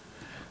pretty,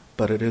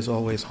 but it is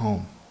always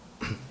home.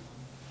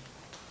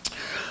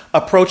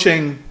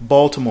 Approaching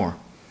Baltimore.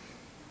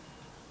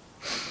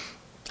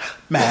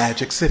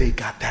 Magic City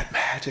got that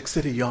Magic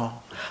City,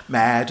 y'all.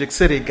 Magic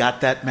City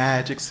got that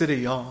Magic City,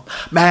 y'all.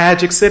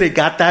 Magic City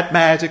got that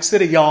Magic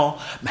City, y'all.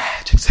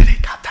 Magic City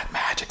got that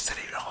Magic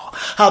City, y'all.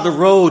 How the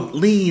road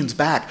leans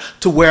back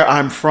to where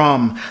I'm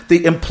from.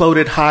 The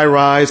imploded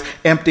high-rise,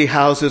 empty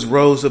houses,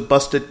 rows of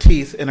busted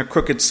teeth in a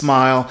crooked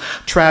smile,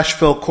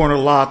 trash-filled corner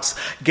lots,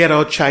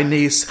 ghetto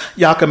Chinese,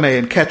 yakame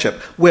and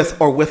ketchup, with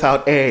or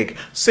without egg,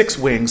 6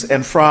 wings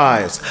and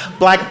fries.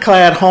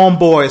 Black-clad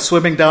homeboys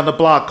swimming down the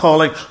block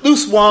calling,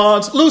 loose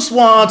wands, loose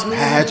wands.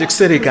 Magic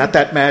City got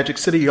that Magic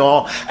City,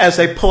 y'all, as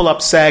they pull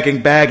up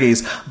sagging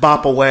baggies,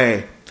 bop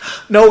away.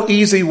 No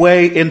easy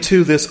way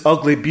into this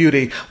ugly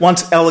beauty,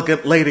 once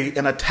elegant lady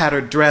in a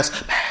tattered dress.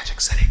 Magic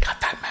City got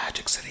that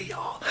Magic City,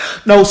 y'all.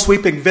 No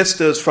sweeping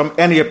vistas from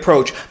any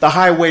approach. The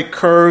highway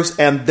curves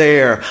and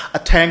there, a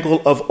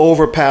tangle of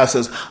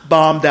overpasses,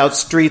 bombed out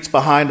streets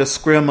behind a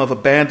scrim of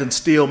abandoned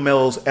steel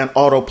mills and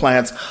auto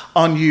plants,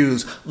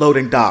 unused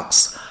loading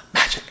docks.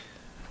 Magic.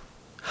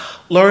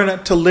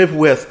 Learn to live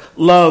with,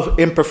 love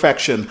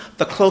imperfection,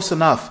 the close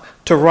enough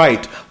to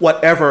right,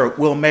 whatever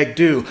will make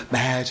do.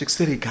 Magic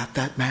City got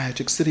that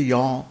Magic City,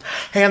 y'all.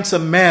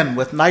 Handsome men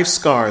with knife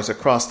scars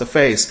across the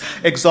face,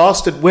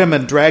 exhausted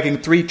women dragging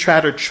 3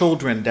 tattered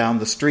children down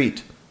the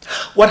street.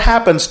 What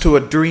happens to a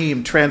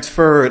dream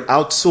transferred,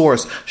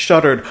 outsourced,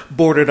 shuttered,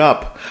 boarded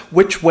up?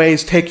 Which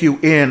ways take you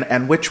in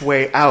and which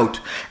way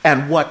out?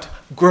 And what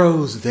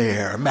grows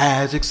there?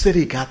 Magic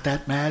City got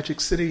that Magic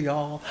City,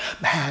 y'all.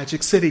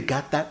 Magic City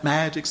got that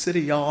Magic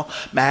City, y'all.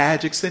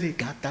 Magic City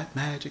got that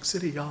Magic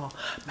City, y'all.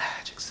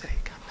 Magic City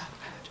got that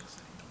Magic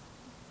City.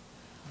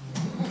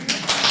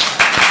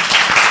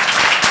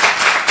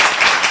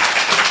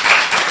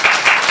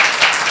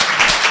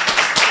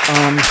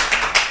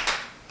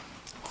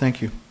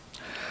 Thank you.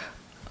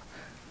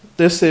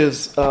 This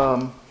is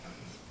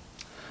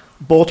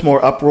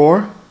Baltimore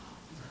Uproar.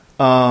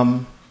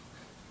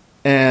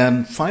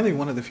 And finally,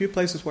 one of the few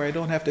places where I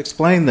don't have to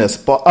explain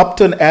this,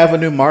 Upton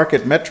Avenue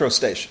Market Metro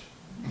Station.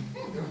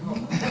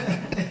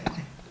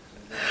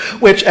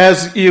 Which,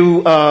 as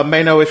you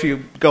may know, if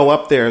you go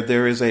up there,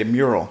 there is a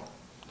mural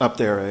up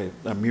there,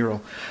 a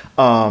mural,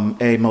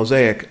 a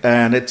mosaic,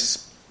 and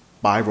it's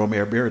by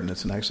Romare Bearden.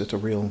 It's a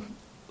real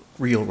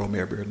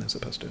Romare Bearden as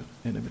opposed to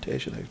an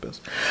imitation, I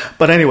suppose.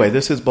 But anyway,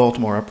 this is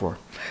Baltimore Uproar.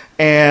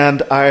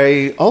 And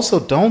I also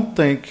don't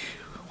think...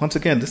 Once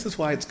again, this is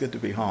why it's good to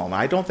be home.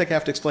 I don't think I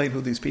have to explain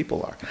who these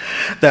people are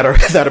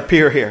that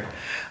appear here.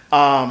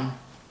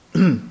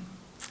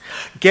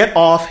 Get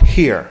off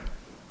here.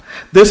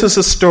 This is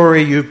a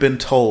story you've been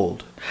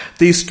told.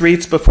 These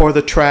streets before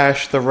the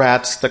trash, the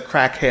rats, the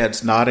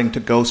crackheads nodding to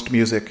ghost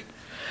music.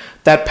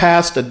 That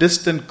past a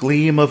distant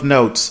gleam of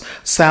notes,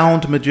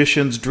 sound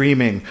magicians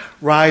dreaming,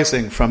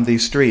 rising from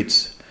these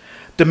streets.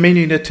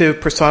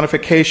 Diminutive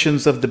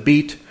personifications of the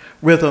beat,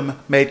 rhythm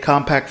made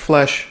compact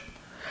flesh.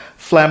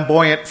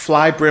 Flamboyant,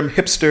 fly-brim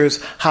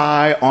hipsters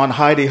high on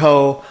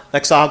Heidi-Ho,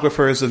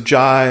 lexicographers of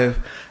jive,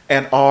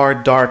 and our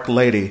dark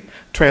lady,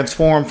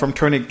 transformed from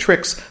turning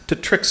tricks to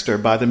trickster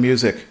by the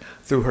music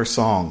through her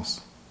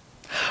songs.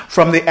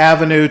 From the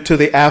avenue to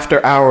the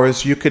after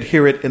hours, you could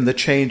hear it in the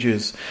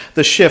changes,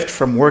 the shift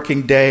from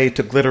working day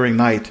to glittering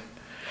night.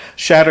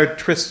 Shattered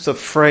twists of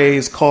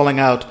phrase calling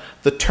out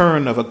the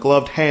turn of a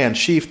gloved hand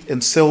sheathed in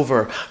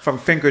silver from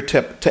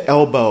fingertip to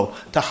elbow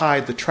to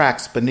hide the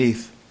tracks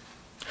beneath.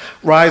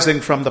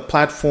 Rising from the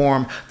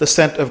platform, the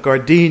scent of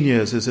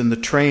gardenias is in the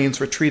train's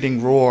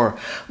retreating roar,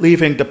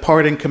 leaving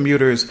departing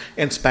commuters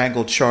in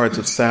spangled shards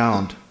of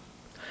sound.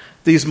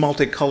 These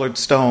multicolored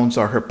stones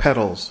are her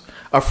petals,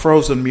 a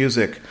frozen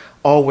music,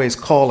 always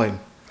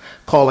calling,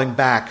 calling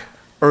back,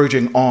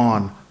 urging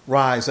on,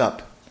 rise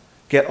up,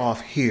 get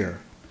off here,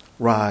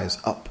 rise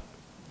up.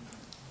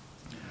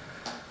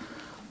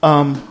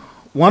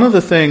 One of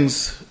the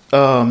things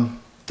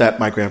that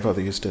my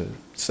grandfather used to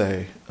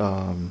say,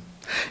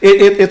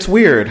 it's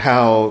weird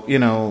how,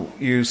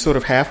 you sort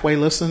of halfway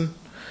listen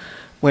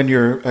when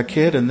you're a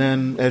kid, and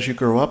then as you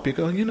grow up, you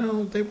go,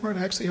 they weren't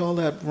actually all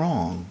that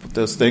wrong,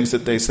 those things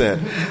that they said.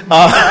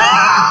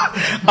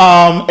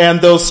 And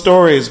those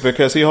stories,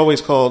 because he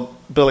always called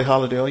Billie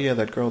Holiday, oh yeah,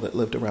 that girl that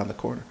lived around the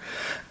corner.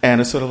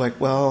 And it's sort of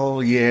like,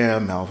 well, yeah,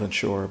 Melvin,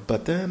 sure.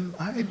 But then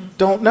I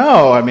don't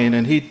know. I mean,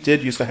 and he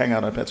did used to hang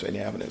out on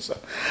Pennsylvania Avenue,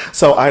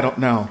 so I don't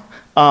know.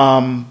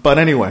 But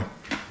anyway,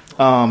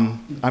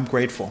 I'm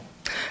grateful.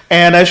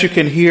 And as you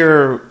can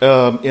hear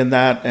in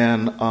that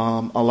and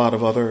a lot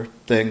of other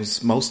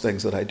things, most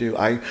things that I do,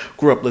 I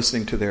grew up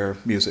listening to their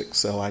music,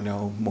 so I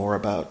know more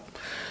about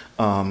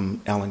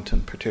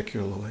Ellington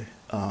particularly.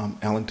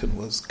 Ellington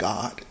was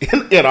God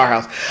in our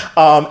house,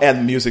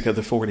 and music of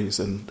the 40s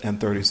and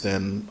 30s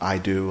than I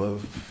do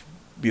of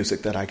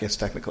music that I guess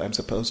technically I'm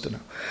supposed to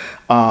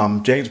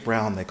know. James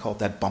Brown, they called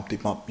that bumpty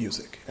bump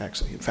music,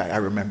 actually. In fact, I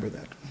remember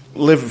that.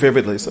 Live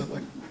vividly, so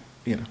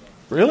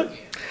really?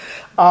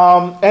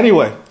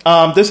 Anyway,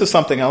 this is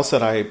something else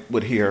that I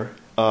would hear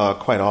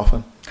quite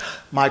often.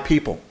 My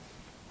people.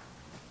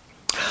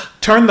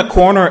 Turn the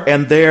corner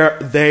and there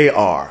they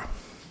are.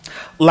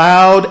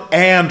 Loud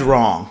and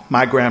wrong,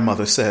 my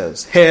grandmother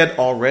says, head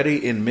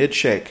already in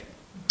mid-shake.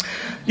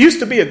 Used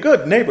to be a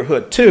good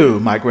neighborhood, too,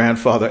 my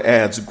grandfather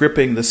adds,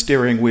 gripping the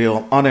steering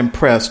wheel,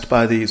 unimpressed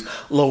by these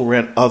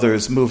low-rent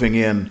others moving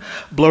in,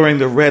 blurring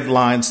the red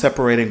line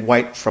separating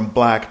white from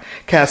black,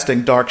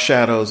 casting dark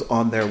shadows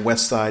on their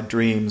West Side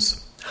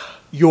dreams.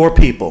 Your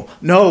people.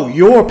 No,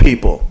 your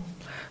people.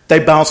 They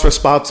bounce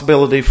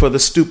responsibility for the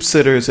stoop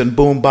sitters and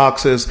boom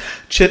boxes,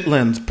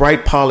 chitlins,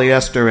 bright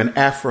polyester, and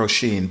afro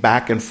sheen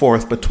back and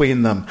forth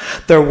between them,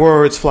 their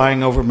words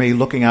flying over me,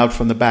 looking out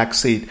from the back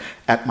seat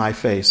at my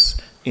face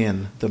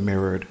in the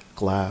mirrored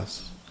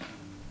glass.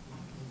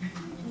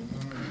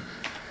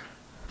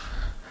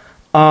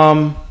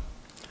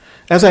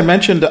 As I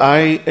mentioned,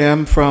 I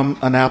am from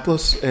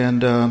Annapolis,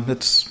 and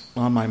it's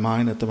on my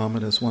mind at the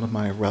moment as one of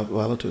my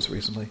relatives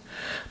recently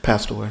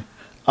passed away.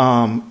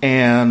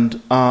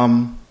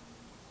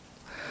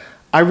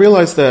 I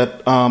realized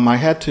that I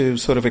had to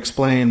sort of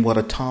explain what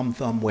a Tom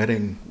Thumb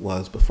wedding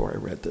was before I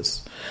read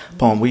this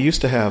poem. We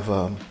used to have,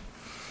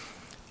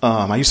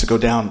 I used to go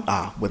down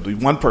with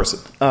one person,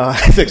 I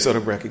think sort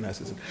of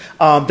recognizes it.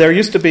 There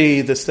used to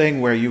be this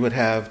thing where you would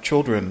have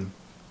children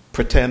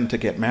pretend to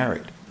get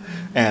married.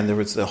 And there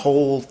was the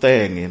whole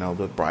thing,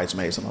 the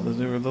bridesmaids and all this,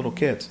 they were little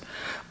kids.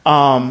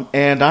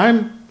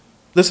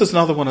 This is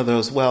another one of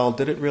those, well,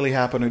 did it really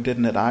happen or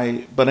didn't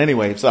it? But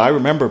anyway, so I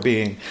remember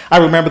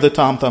the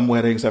Tom Thumb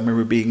weddings. I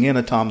remember being in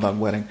a Tom Thumb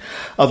wedding,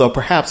 although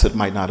perhaps it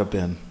might not have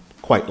been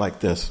quite like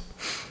this.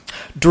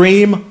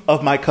 Dream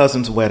of my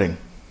cousin's wedding.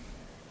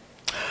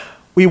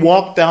 We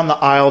walked down the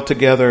aisle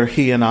together,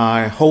 he and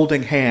I,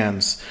 holding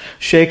hands,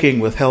 shaking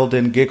with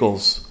held-in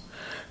giggles.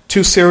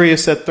 Too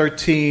serious at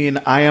 13,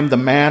 I am the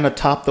man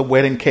atop the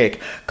wedding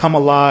cake, come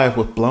alive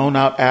with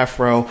blown-out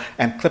afro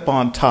and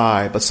clip-on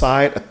tie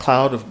beside a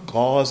cloud of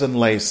gauze and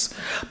lace.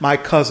 My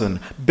cousin,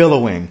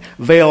 billowing,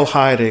 veil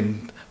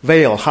hiding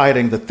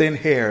the thin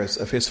hairs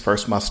of his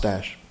first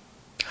mustache.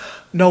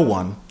 No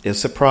one is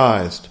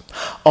surprised.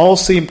 All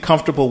seem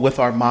comfortable with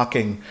our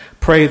mocking.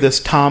 Pray this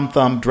Tom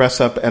Thumb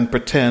dress-up and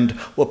pretend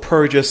will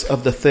purge us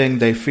of the thing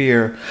they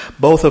fear.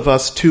 Both of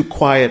us too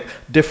quiet,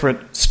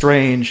 different,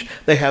 strange.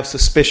 They have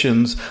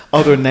suspicions,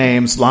 other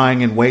names lying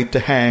in wait to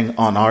hang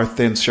on our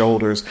thin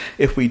shoulders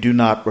if we do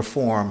not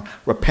reform,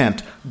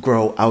 repent,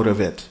 grow out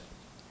of it.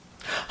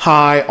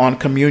 High on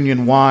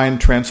communion wine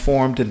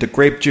transformed into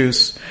grape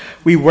juice,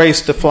 we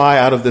race to fly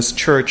out of this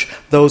church,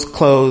 those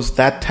clothes,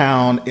 that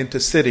town, into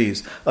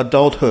cities,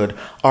 adulthood,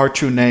 our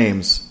true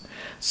names.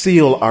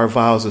 Seal our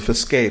vows of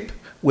escape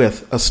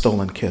with a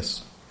stolen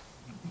kiss.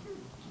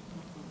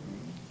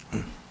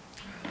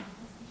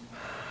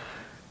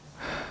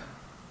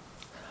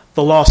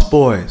 The Lost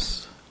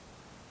Boys,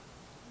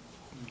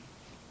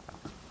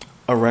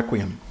 a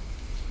requiem.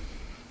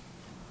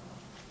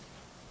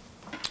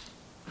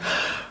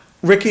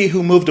 Ricky,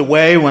 who moved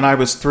away when I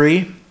was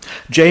 3.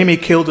 Jamie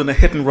killed in a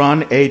hit and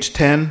run, age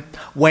 10.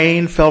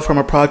 Wayne fell from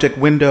a project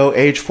window,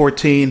 age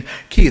 14.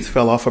 Keith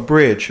fell off a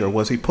bridge, or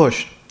was he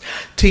pushed?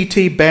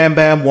 T.T., Bam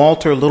Bam,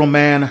 Walter, little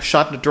man,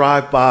 shot in a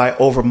drive-by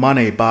over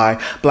money by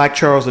Black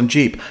Charles and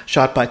Jeep,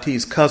 shot by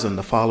T's cousin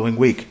the following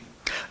week.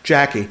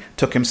 Jackie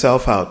took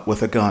himself out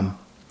with a gun.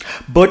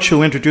 Butch,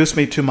 who introduced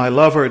me to my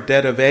lover,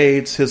 dead of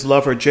AIDS. His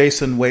lover,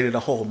 Jason, waited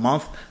a whole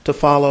month to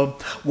follow.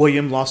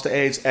 William lost to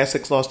AIDS.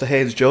 Essex lost to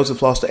AIDS.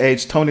 Joseph lost to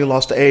AIDS. Tony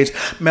lost to AIDS.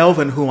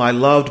 Melvin, whom I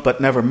loved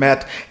but never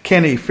met.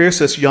 Kenny,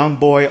 fiercest young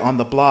boy on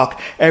the block.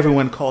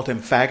 Everyone called him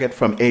faggot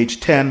from age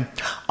 10.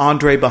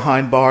 Andre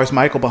behind bars.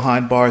 Michael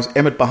behind bars.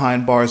 Emmett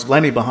behind bars.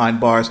 Lenny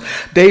behind bars.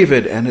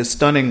 David and his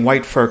stunning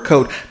white fur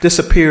coat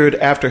disappeared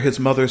after his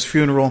mother's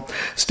funeral.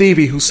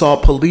 Stevie, who saw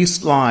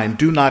police line,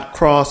 do not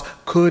cross,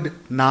 could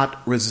not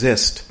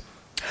resist.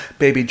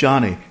 Baby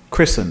Johnny,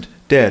 christened,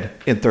 dead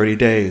in 30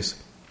 days.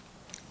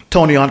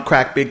 Tony on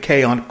crack, Big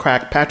K on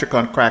crack, Patrick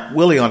on crack,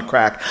 Willie on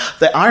crack.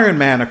 The Iron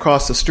Man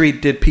across the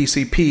street did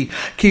PCP.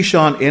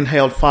 Keyshawn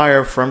inhaled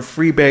fire from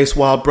Freebase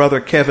while brother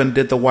Kevin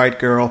did the white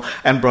girl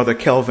and brother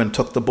Kelvin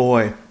took the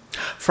boy.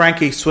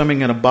 Frankie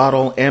swimming in a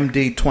bottle,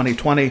 MD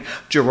 2020,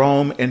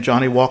 Jerome in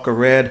Johnny Walker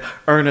Red,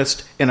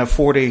 Ernest in a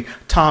 40,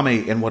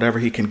 Tommy in whatever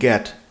he can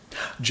get.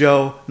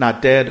 Joe,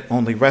 not dead,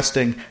 only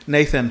resting.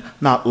 Nathan,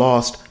 not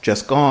lost,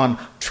 just gone.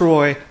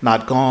 Troy,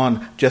 not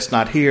gone, just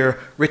not here.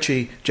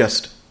 Richie,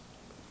 just...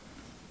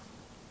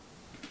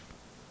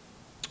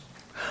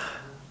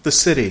 The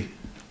city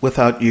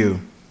without you.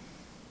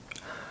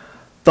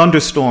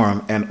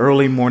 Thunderstorm and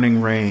early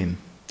morning rain.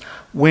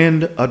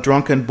 Wind, a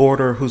drunken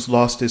boarder who's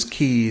lost his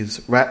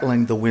keys,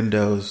 rattling the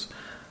windows.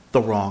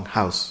 The wrong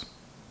house.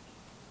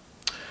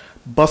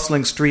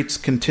 Bustling streets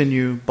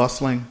continue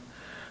bustling.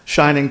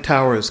 Shining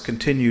towers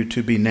continue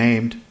to be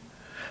named.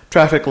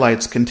 Traffic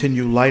lights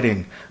continue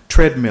lighting.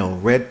 Treadmill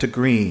red to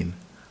green.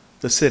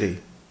 The city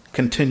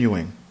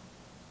continuing.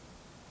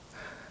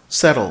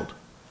 Settled,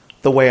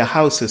 the way a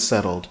house is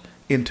settled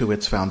into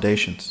its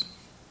foundations.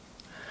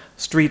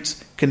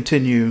 Streets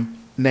continue.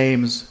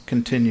 Names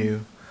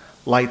continue.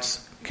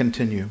 Lights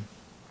continue.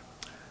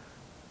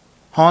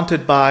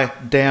 Haunted by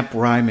damp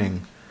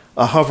rhyming,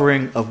 a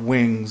hovering of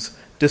wings,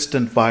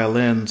 distant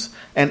violins,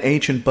 an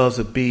ancient buzz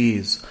of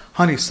bees,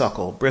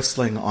 honeysuckle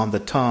bristling on the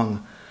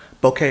tongue,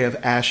 bouquet of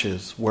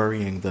ashes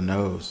worrying the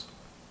nose.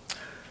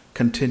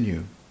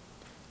 Continue,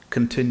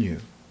 continue,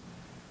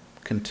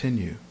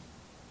 continue,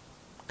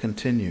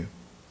 continue.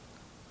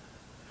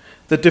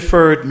 The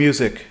deferred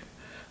music,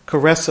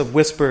 caress of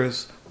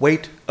whispers,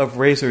 weight of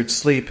razored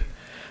sleep,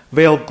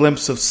 veiled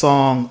glimpse of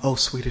song, oh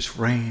sweetest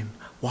rain,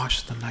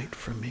 wash the night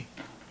from me.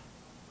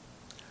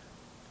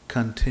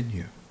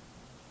 Continue.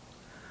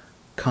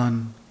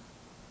 Contain.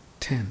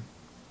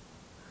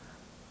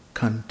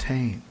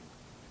 Contain.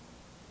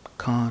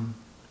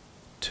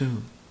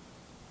 Con-tune.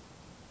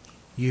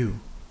 You.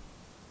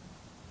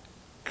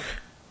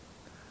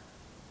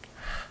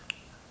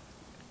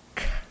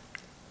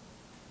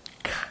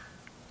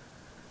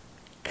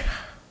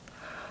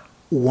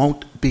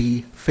 Won't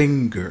be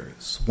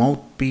fingers,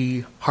 won't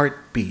be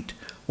heartbeat,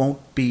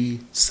 won't be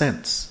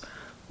sense,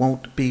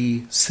 won't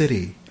be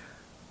city,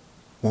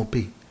 won't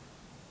be,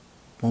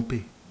 won't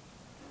be,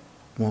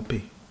 won't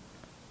be,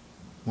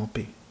 won't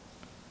be,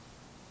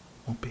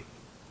 won't be.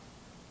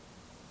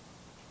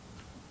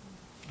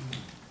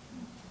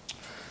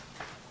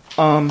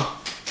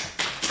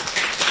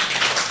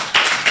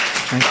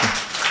 Thank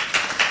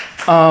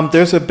you.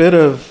 There's a bit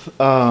of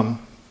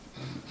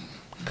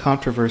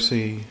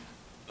controversy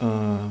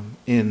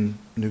in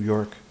New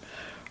York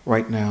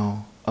right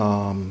now,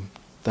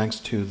 thanks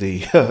to the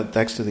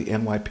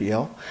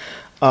NYPL,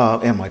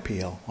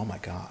 NYPL. Oh my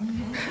God,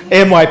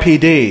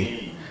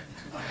 NYPD.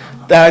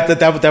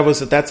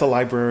 That's a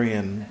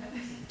librarian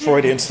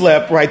Freudian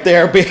slip right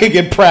there. Big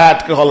and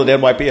Pratt call it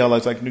NYPL.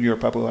 It's like New York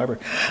Public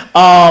Library,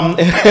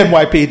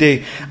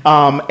 NYPD,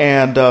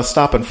 and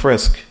Stop and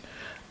Frisk.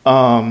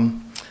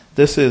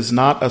 This is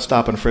not a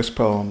stop and frisk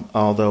poem,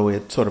 although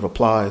it sort of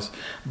applies,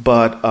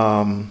 but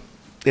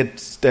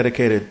it's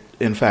dedicated,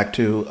 in fact,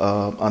 to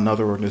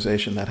another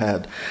organization that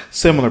had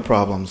similar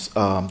problems,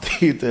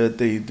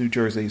 the New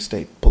Jersey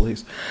State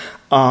Police.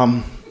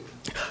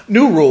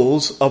 New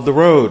rules of the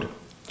road.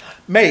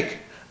 Make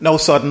no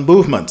sudden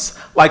movements,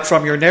 like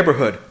from your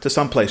neighborhood to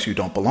someplace you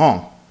don't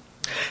belong.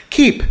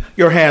 Keep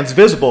your hands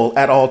visible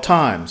at all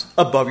times,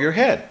 above your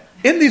head,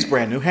 in these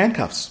brand new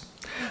handcuffs.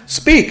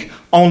 Speak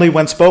only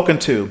when spoken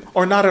to,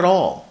 or not at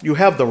all. You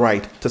have the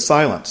right to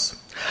silence.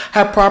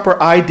 Have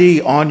proper ID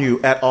on you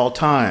at all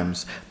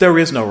times. There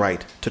is no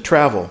right to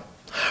travel.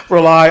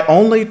 Rely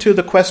only to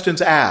the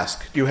questions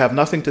asked. You have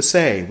nothing to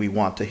say we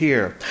want to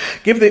hear.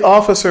 Give the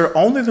officer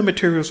only the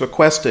materials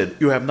requested.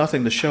 You have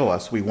nothing to show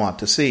us we want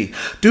to see.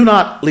 Do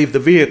not leave the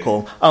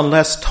vehicle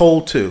unless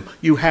told to.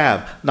 You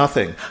have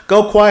nothing.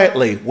 Go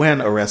quietly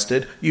when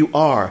arrested. You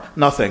are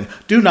nothing.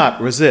 Do not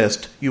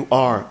resist. You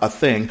are a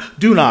thing.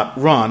 Do not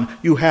run.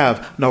 You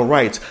have no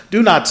rights.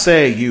 Do not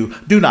say you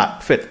do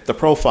not fit the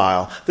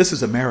profile. This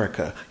is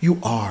America. You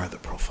are the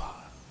profile.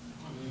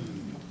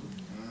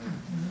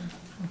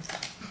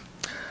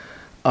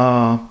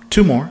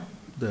 Two more,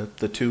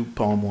 the two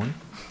poem one.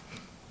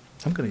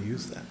 I'm going to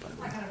use that, by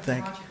the way.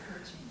 Thank you.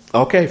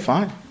 Okay,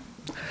 fine.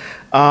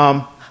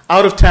 Out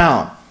of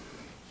town.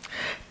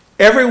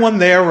 Everyone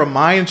there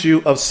reminds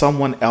you of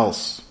someone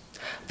else.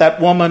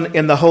 That woman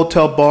in the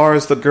hotel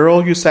bars, the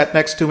girl you sat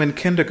next to in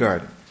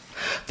kindergarten.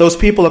 Those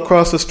people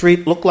across the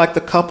street look like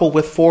the couple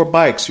with 4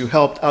 bikes you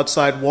helped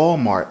outside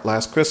Walmart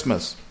last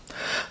Christmas.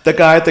 The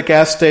guy at the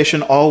gas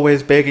station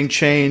always begging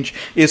change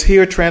is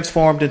here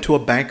transformed into a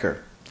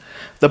banker.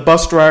 The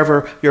bus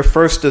driver, your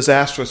first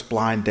disastrous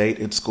blind date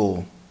in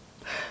school.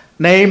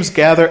 Names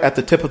gather at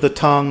the tip of the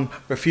tongue,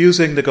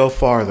 refusing to go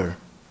farther.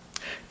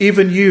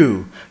 Even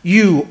you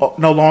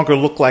no longer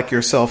look like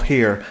yourself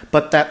here,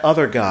 but that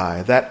other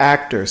guy, that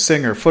actor,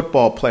 singer,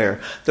 football player,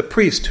 the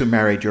priest who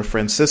married your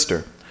friend's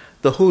sister,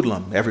 the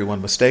hoodlum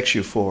everyone mistakes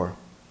you for.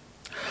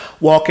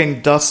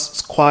 Walking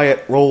dust's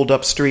quiet,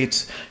 rolled-up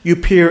streets, you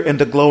peer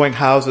into glowing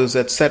houses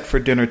that set for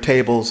dinner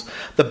tables,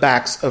 the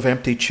backs of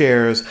empty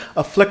chairs,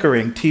 a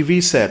flickering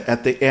TV set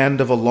at the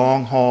end of a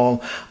long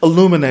hall,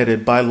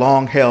 illuminated by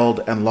long-held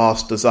and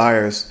lost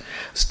desires,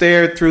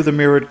 stared through the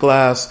mirrored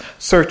glass,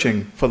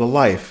 searching for the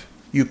life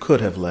you could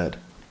have led.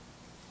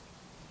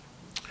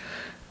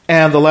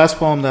 And the last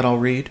poem that I'll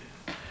read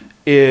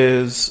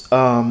is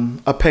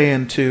a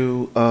paean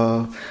to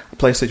a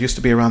place that used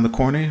to be around the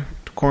corner,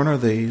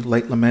 the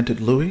late lamented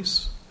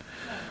Louis,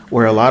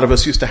 where a lot of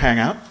us used to hang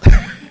out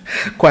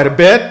quite a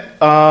bit,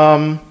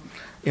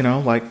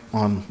 like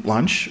on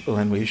lunch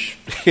when we,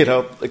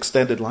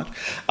 extended lunch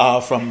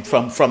from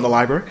the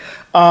library.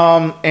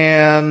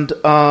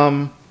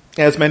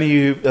 As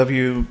many of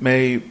you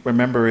may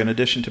remember, in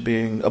addition to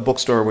being a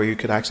bookstore where you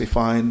could actually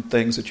find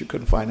things that you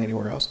couldn't find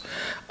anywhere else,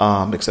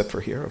 except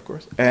for here, of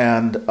course,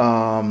 and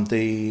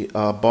the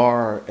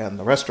bar and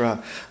the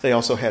restaurant, they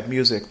also had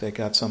music. They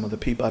got some of the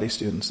Peabody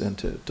students in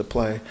to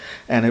play,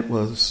 and it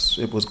was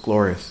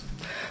glorious.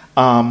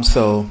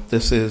 So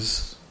this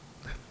is,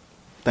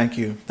 thank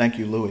you,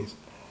 Louise.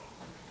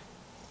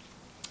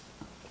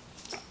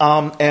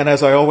 And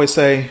as I always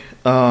say,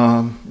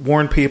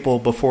 warn people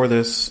before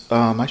this,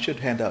 I should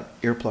hand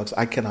out earplugs.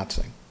 I cannot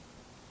sing.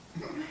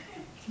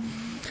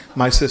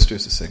 My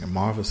sister's a singer.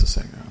 Marva's a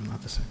singer. I'm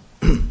not the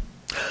singer.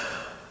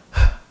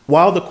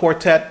 While the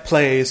quartet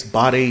plays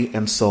body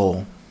and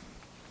soul,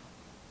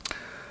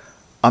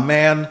 a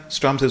man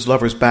strums his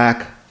lover's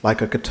back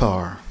like a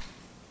guitar.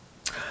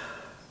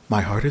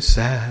 My heart is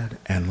sad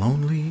and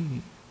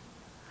lonely.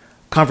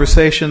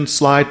 Conversations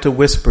slide to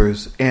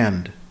whispers,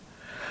 end.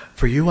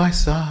 For you I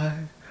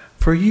sigh,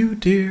 for you,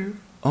 dear,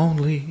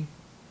 only.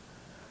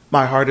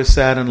 My heart is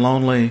sad and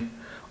lonely.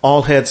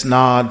 All heads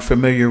nod,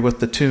 familiar with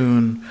the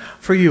tune.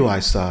 For you I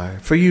sigh,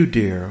 for you,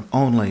 dear,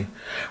 only.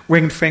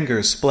 Ringed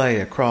fingers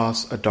splay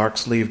across a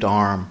dark-sleeved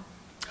arm.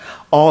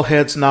 All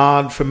heads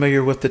nod,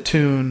 familiar with the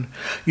tune.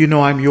 You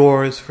know I'm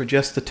yours for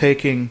just the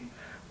taking.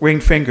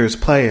 Ringed fingers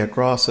play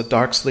across a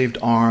dark-sleeved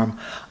arm.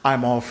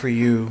 I'm all for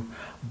you,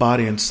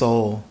 body and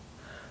soul.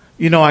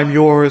 You know I'm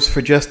yours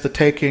for just the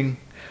taking.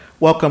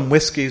 Welcome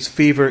whiskey's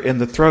fever in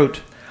the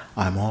throat.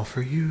 I'm all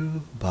for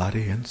you,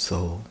 body and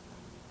soul.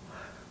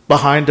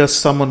 Behind us,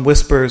 someone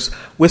whispers,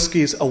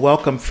 whiskey's a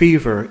welcome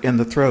fever in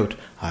the throat.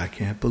 I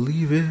can't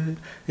believe it.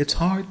 It's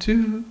hard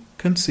to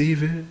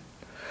conceive it.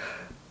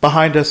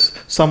 Behind us,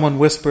 someone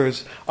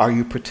whispers, are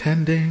you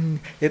pretending?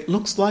 It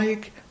looks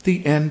like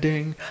the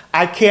ending.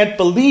 I can't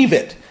believe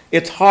it.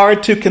 It's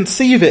hard to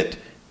conceive it.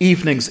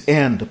 Evening's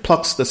end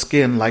plucks the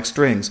skin like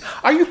strings.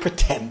 Are you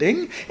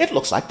pretending? It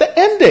looks like the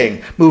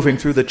ending. Moving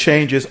through the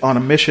changes on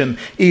a mission.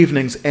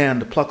 Evening's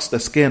end plucks the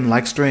skin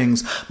like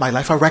strings. My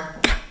life a wreck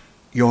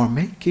you're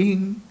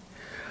making.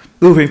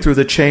 Moving through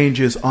the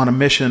changes on a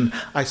mission.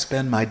 I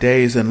spend my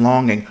days in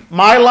longing.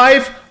 My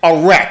life a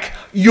wreck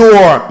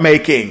you're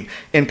making.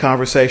 In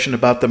conversation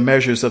about the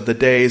measures of the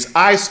days,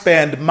 I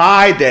spend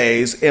my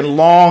days in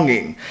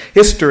longing.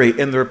 History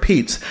in the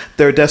repeats,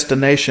 their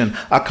destination,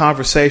 a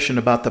conversation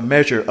about the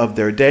measure of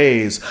their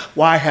days.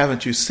 Why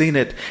haven't you seen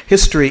it?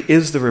 History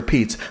is the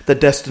repeats, the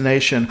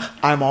destination.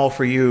 I'm all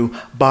for you,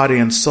 body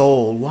and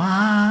soul.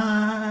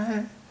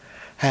 Why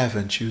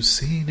haven't you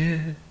seen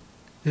it?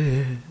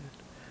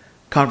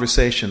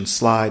 Conversations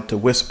slide to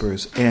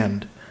whispers,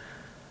 end.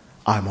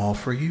 I'm all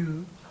for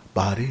you,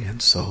 body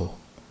and soul.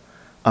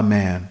 A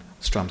man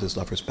strums his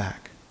lover's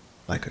back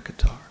like a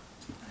guitar.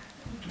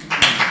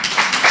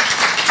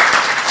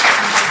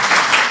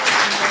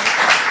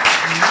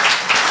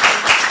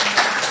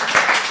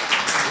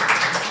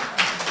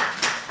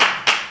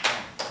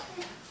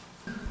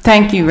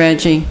 Thank you,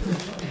 Reggie.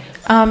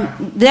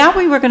 Now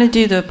we were going to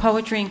do the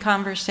poetry and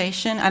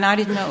conversation, and I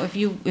didn't know if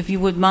you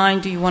would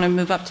mind. Do you want to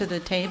move up to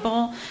the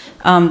table?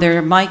 There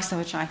are mics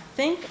which I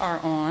think are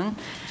on.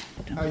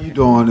 How you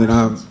doing? And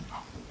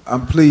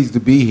I'm pleased to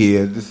be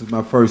here. This is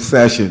my first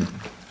session,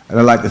 and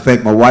I'd like to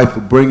thank my wife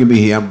for bringing me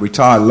here. I'm a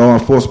retired law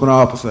enforcement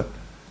officer,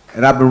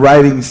 and I've been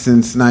writing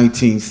since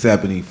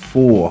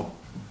 1974.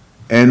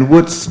 And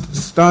what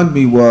stunned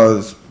me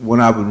was when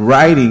I was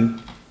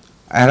writing,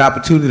 I had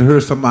opportunity to hear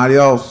somebody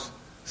else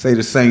say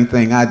the same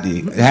thing I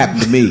did. It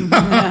happened to me.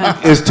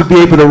 Is to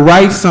be able to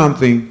write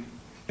something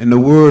and the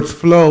words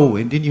flow,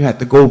 and then you have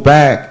to go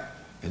back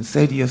and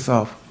say to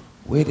yourself,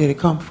 where did it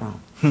come from?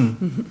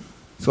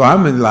 So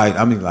I'm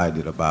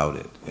enlightened about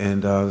it.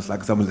 And it's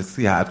like I'm going to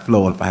see how it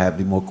flows. And if I have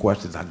any more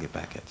questions, I'll get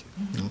back at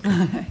you.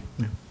 Okay.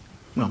 Yeah.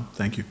 Well,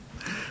 thank you.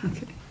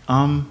 Okay.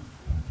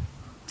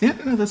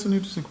 That's an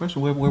interesting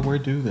question. Where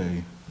do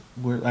they?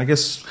 I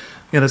guess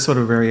that's sort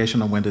of a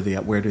variation on where do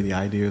the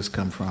ideas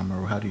come from,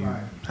 or how do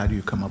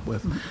you come up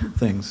with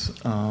things?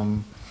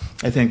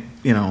 I think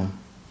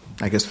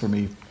I guess for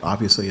me,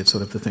 obviously, it's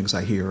sort of the things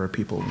I hear or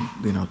people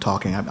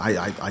talking.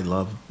 I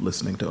love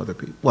listening to other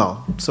people.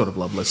 Well, sort of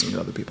love listening to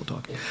other people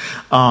talking,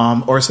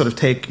 or sort of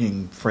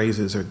taking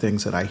phrases or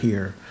things that I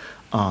hear,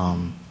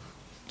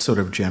 sort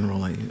of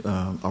generally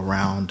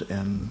around,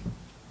 and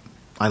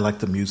I like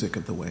the music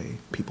of the way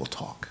people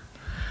talk.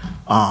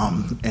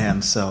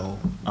 And so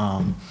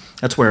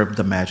that's where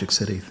the Magic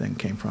City thing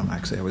came from,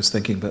 actually. I was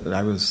thinking, but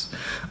I was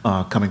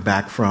coming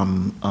back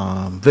from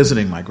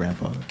visiting my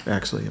grandfather,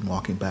 actually, and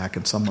walking back,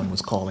 and someone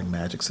was calling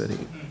Magic City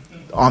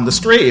on the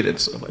street.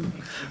 It's like,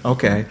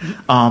 okay.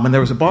 And there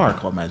was a bar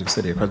called Magic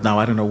City. Now,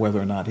 I don't know whether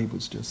or not he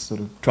was just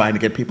sort of trying to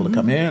get people to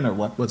come in or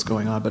what's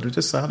going on, but it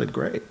just sounded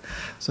great.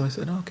 So I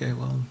said, okay,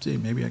 well, gee,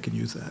 maybe I can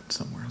use that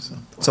somewhere.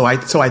 So I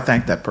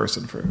thanked that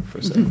person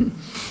for saying.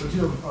 But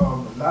a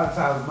lot of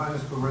times my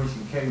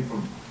inspiration came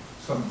from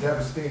some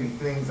devastating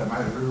things I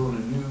might have heard on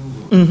the news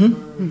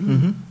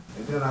or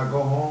and then I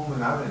go home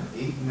and I've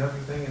been eating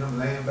everything and I'm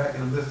laying back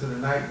and I'm listening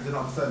tonight, and then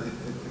all of a sudden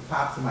it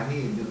pops in my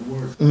head and the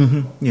words.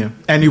 Yeah,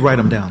 and you write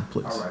them down,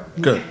 please. All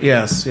right. Good.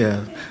 Yes.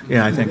 Yeah.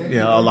 I think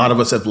a lot of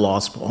us have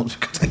lost poems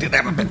because they didn't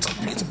have a pencil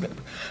piece of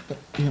paper. But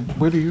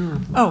where do you?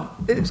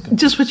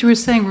 Just what you were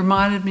saying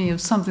reminded me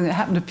of something that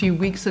happened a few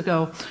weeks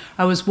ago.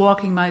 I was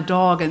walking my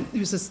dog and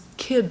there was this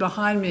kid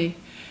behind me,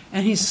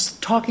 and he's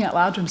talking out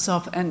loud to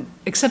himself, and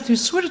except he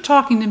was sort of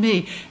talking to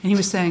me, and he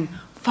was saying,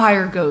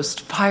 "Fire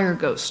ghost, fire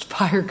ghost,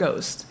 fire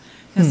ghost."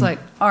 It's like,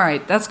 all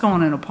right, that's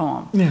going in a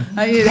poem. Yeah.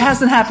 It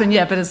hasn't happened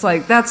yet, but it's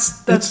like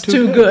that's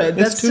too good.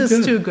 That's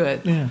just too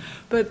good. Yeah.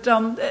 But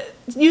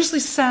usually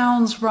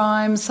sounds,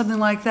 rhymes, something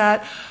like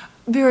that.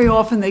 Very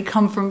often they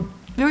come from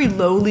very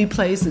lowly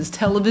places,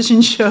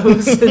 television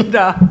shows and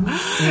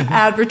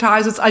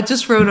advertisements. I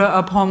just wrote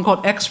a poem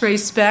called X-Ray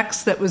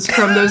Specs that was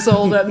from those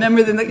old,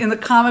 remember in the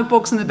comic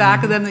books in the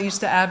back of them they used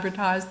to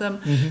advertise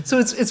them. So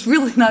it's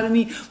really not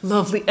any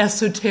lovely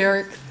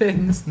esoteric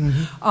things.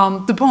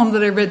 The poem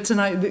that I read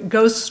tonight, the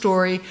Ghost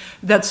Story,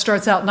 that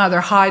starts out neither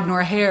hide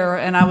nor hair,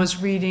 and I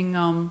was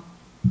reading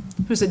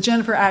who's it?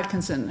 Jennifer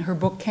Atkinson, her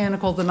book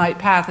Canticle, The Night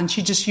Path, and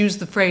she just used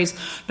the phrase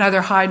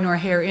neither hide nor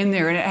hair in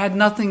there, and it had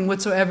nothing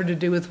whatsoever to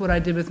do with what I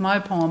did with my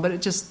poem, but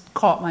it just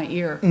caught my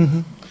ear.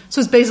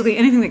 So it's basically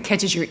anything that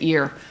catches your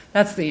ear.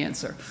 That's the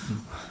answer.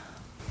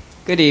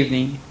 Good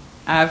evening.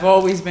 I've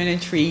always been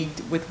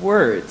intrigued with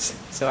words,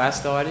 so I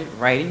started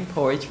writing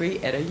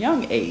poetry at a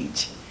young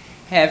age.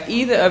 Have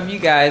either of you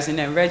guys, and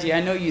then Reggie,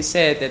 I know you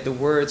said that the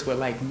words were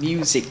like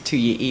music to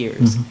your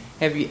ears.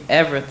 Have you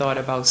ever thought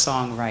about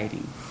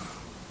songwriting?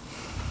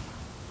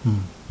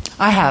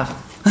 I have.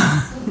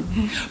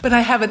 But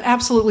I have an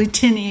absolutely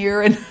tin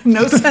ear and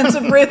no sense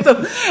of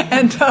rhythm.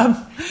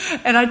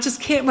 And I just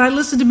can't, when I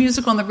listen to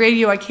music on the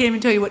radio, I can't even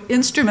tell you what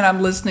instrument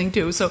I'm listening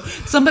to. So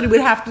somebody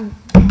would have to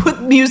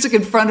put music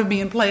in front of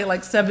me and play it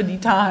like 70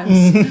 times.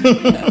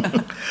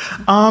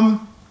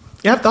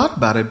 Yeah, I've thought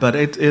about it, but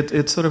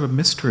it's sort of a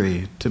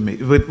mystery to me,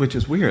 which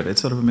is weird.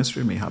 It's sort of a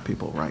mystery to me how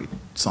people write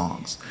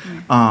songs.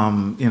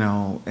 A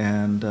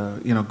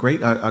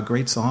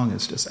great song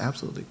is just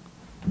absolutely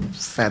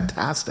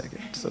fantastic.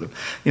 It's sort of,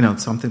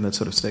 something that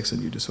sort of sticks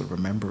and you just sort of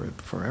remember it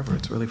forever.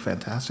 It's really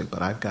fantastic,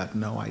 but I've got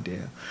no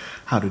idea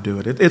how to do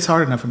it. It's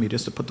hard enough for me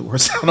just to put the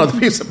words down on the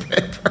piece of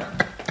paper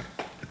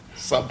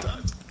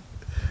sometimes.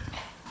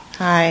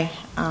 Hi.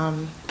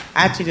 I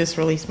actually just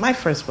released my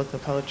first book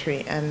of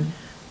poetry,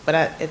 but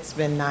it's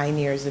been 9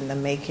 years in the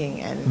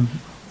making, and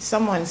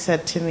someone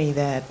said to me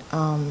that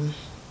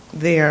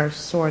their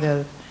sort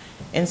of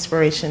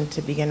inspiration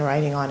to begin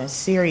writing on a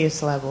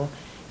serious level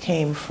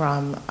came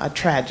from a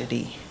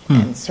tragedy,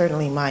 and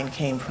certainly mine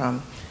came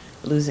from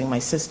losing my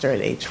sister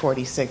at age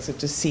 46. It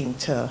just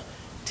seemed to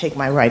take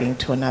my writing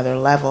to another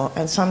level.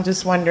 And so I'm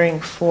just wondering,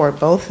 for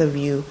both of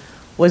you,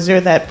 was there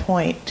that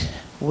point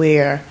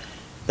where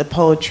the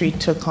poetry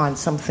took on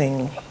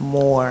something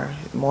more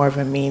of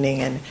a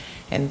meaning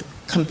and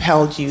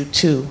compelled you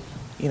to,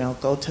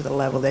 go to the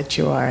level that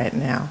you are at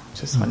now?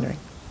 Just wondering.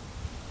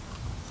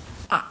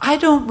 I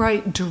don't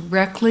write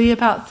directly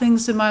about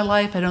things in my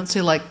life. I don't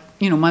say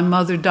my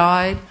mother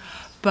died,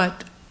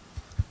 but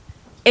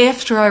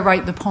after I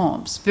write the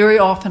poems, very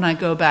often I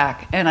go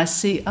back and I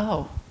see,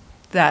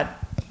 that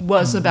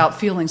was about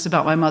feelings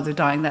about my mother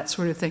dying, that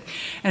sort of thing.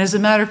 And as a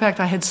matter of fact,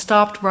 I had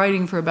stopped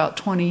writing for about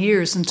 20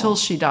 years until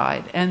she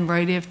died. And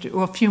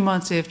a few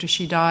months after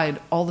she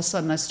died, all of a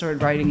sudden I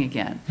started writing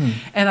again.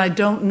 And I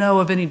don't know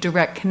of any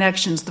direct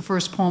connections. The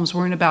first poems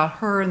weren't about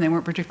her and they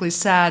weren't particularly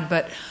sad.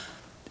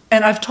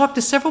 And I've talked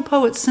to several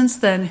poets since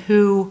then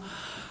who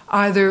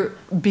either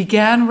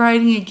began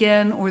writing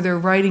again or their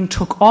writing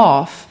took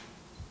off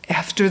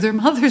after their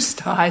mothers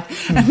died.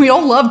 And we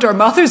all loved our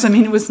mothers. I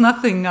mean, it was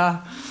nothing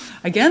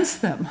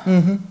against them.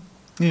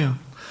 Yeah.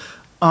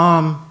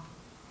 Well,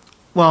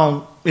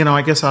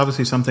 I guess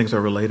obviously some things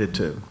are related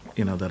to,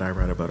 that I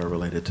write about are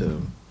related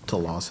to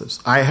losses.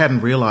 I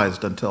hadn't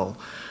realized until,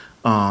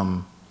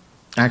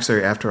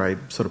 actually after I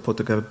sort of put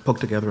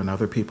together and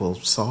other people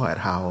saw it,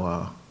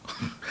 how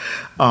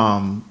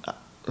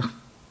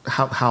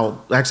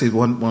actually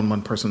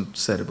one person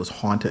said it was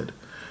haunted,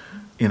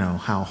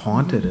 how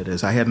haunted it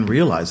is. I hadn't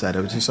realized that.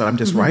 It was just, I'm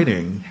just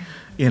writing,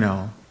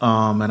 and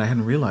I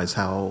hadn't realized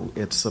how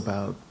it's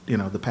about,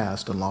 the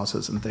past and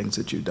losses and things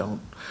that you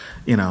don't,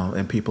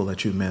 and people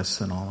that you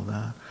miss and all of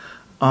that.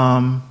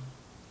 I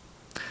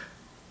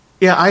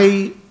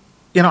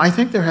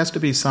think there has to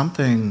be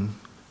something,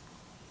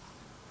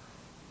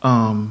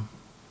 I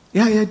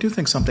do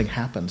think something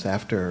happens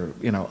after,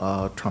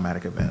 a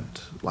traumatic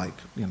event, like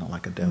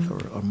a death or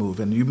a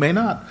move. And you may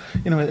not,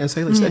 as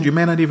Haley said, you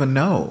may not even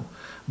know,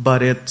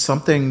 but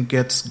something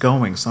gets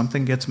going,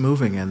 something gets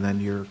moving, and then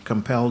you're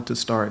compelled to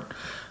start,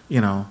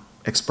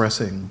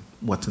 expressing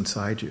what's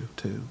inside you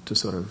to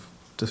sort of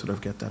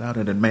get that out.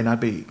 And it may not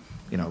be,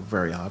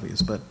 very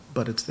obvious, but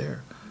it's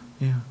there.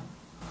 Yeah.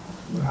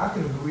 Well, I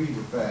can agree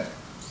with that,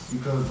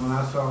 because when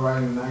I started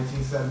writing in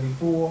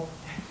 1974,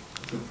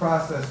 the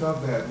process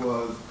of that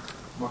was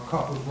my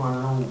cup was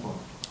running over.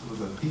 It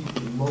was a deep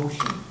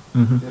emotion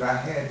that I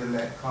had to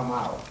let come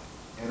out.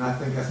 And I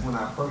think that's when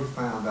I first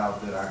found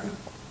out that I could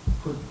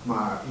put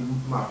my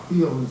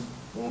feelings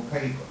on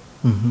paper.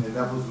 And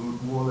that was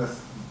more or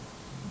less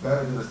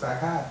better than a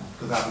psychiatrist,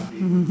 because I was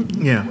being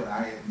what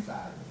I had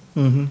inside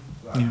of me.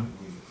 So I agree.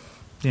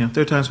 Yeah,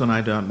 there are times when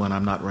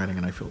I'm not writing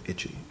and I feel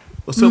itchy.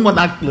 Well,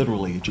 not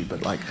literally itchy,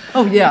 but like.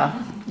 Oh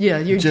yeah.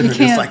 You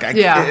can't. Like,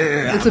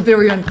 it's a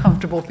very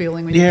uncomfortable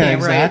feeling when you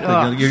can't write.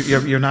 Yeah,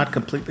 exactly. You're not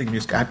completely.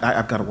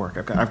 I've got to work.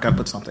 I've got to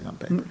put something on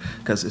paper,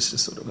 because it's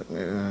just sort of like.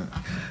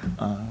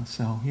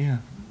 So yeah.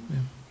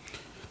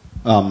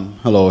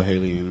 Hello,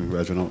 Haley and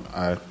Reginald.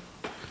 I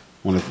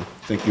want to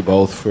thank you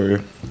both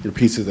for your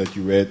pieces that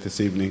you read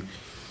this evening.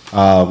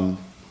 I'm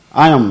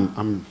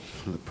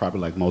probably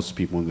like most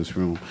people in this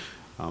room,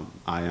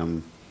 I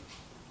am.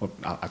 Well,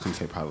 I couldn't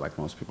say probably like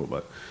most people,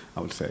 but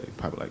I would say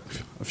probably like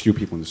a few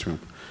people in this room,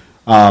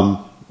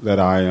 that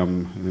I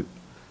am an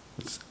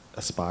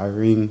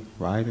aspiring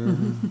writer.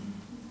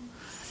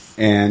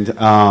 And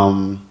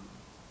I'm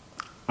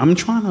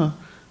trying to,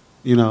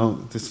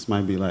 this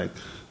might be like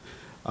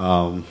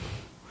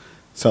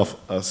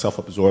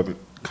self-absorbent,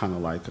 kind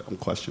of like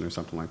question or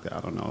something like that. I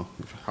don't know.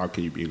 How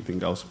can you be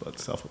anything else but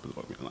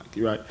self-absorbent? Like,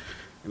 you're right,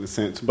 in a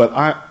sense. But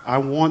I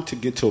want to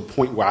get to a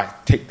point where I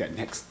take that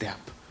next step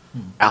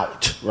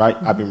out, right?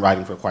 I've been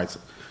writing for quite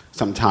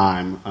some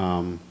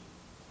time,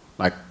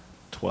 like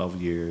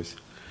 12 years.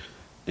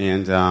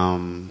 And, I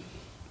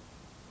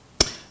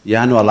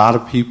know a lot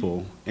of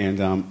people,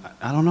 and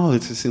I don't know,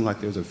 it just seems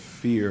like there's a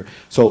fear.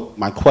 So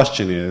my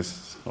question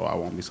is, I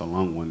won't be so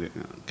long-winded,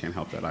 can't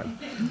help that.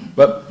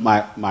 But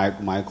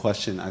my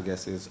question, I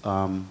guess, is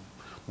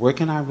where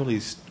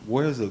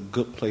is a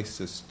good place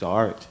to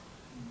start,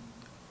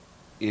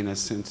 in a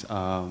sense,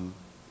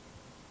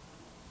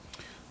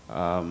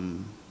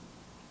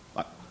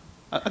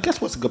 I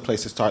guess what's a good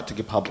place to start to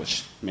get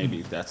published?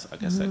 Maybe that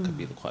could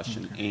be the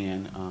question. Okay.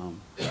 And I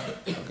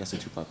guess a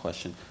two-part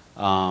question.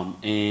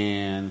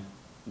 And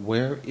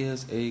where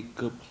is a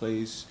good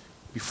place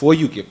before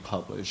you get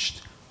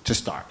published to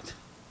start?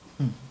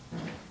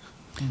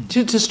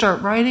 To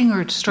start writing,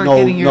 or to start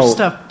getting your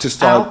stuff to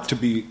start out? To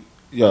be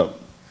the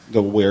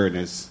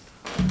awareness.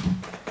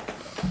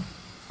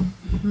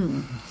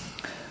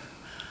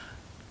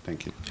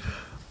 Thank you.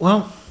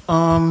 Well,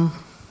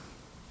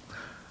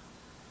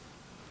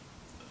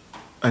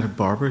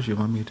 Barbara, do you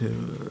want me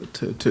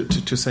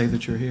to say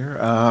that you're here?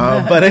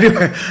 But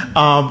anyway,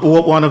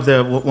 one of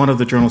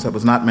the journals that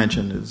was not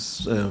mentioned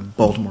is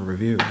Baltimore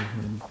Review.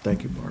 And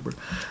thank you, Barbara,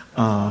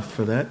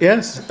 for that.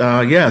 Yes,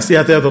 there's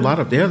there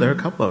are a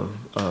couple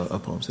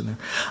of poems in there.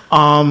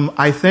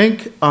 I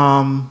think,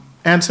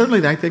 and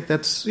certainly I think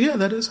that is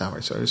how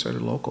I started. I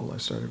started local. I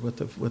started with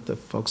the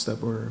folks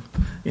that were,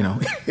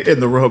 in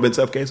the room in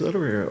some cases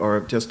literary or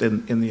just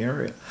in the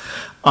area,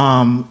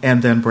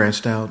 and then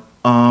branched out.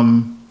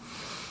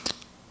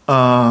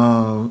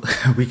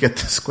 We get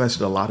this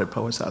question a lot at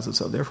Poets Houses,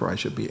 so therefore I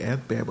should be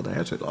able to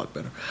answer it a lot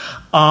better.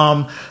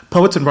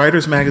 Poets and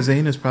Writers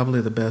magazine is probably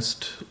the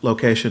best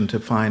location to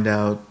find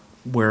out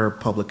where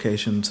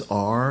publications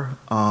are.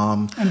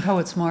 And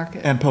Poets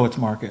Market.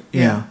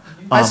 Yeah.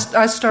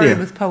 I started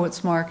with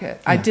Poets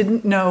Market. Yeah. I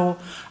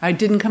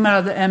didn't come out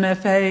of the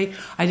MFA.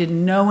 I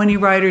didn't know any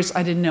writers.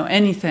 I didn't know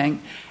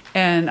anything.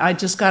 And I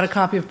just got a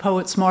copy of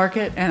Poets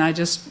Market, and I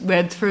just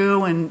read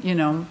through, and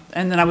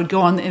then I would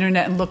go on the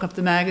internet and look up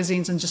the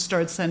magazines and just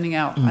start sending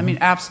out. I mean,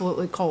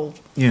 absolutely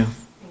cold. Yeah.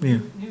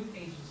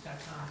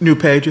 New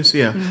Pages,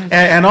 yeah.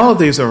 And all of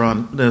these are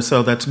on,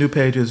 so that's New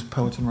Pages,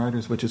 Poets and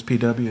Writers, which is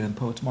PW, and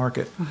Poets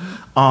Market.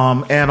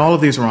 And all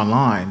of these are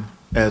online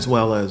as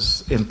well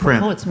as in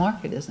print. Poets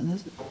Market isn't,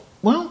 is it?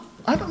 Well,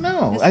 I don't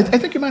know. I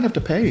think you might have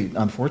to pay,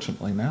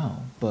 unfortunately,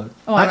 now. But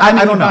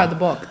I don't know. Buy the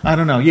book. I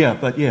don't know. Yeah,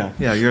 but you're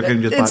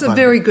going to just buy it. It's a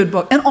very good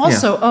book. And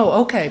also,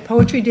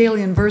 Poetry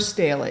Daily and Verse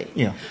Daily.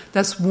 Yeah.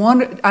 That's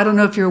one. I don't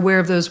know if you're aware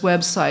of those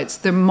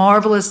websites. They're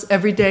marvelous.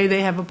 Every day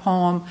they have a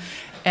poem.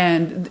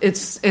 And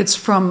it's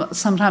from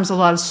sometimes a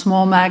lot of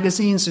small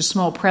magazines or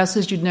small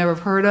presses you'd never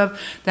have heard of.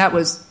 That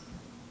was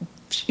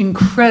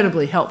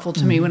incredibly helpful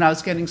to me when I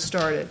was getting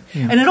started.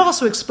 Yeah. And it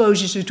also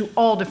exposes you to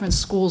all different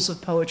schools of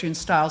poetry and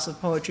styles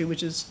of poetry,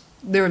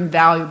 they're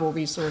invaluable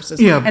resources,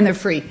 and they're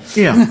free.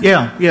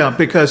 Yeah,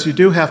 because you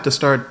do have to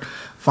start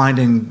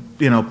finding,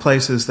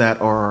 places that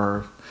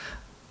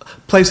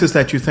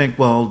you think,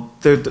 well,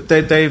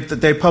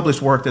 they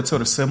published work that's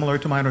sort of similar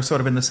to mine or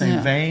sort of in the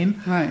same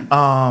vein, right?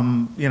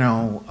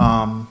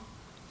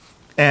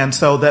 And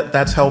so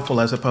that's helpful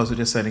as opposed to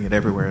just sending it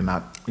everywhere and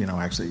not,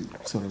 actually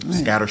sort of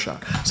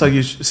scattershot.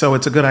 So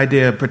it's a good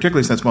idea,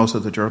 particularly since most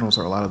of the journals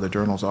or a lot of the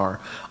journals are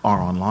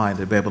online,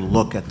 to be able to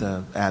look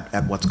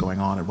at what's going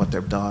on and what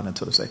they've done and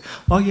sort of say,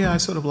 well, yeah, I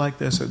sort of like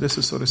this, or this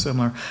is sort of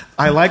similar.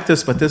 I like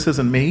this, but this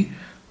isn't me.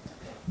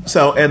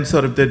 So, and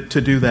sort of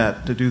to do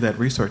that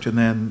research, and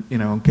then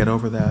get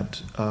over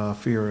that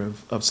fear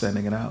of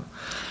sending it out.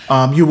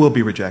 You will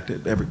be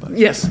rejected, everybody.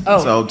 Yes.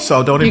 Oh.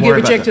 So don't even worry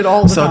about that. You get rejected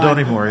all the time. So don't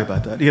even worry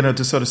about that.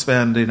 To sort of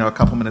spend a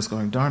couple minutes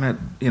going, darn it,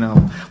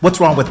 what's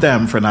wrong with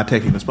them for not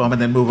taking this poem,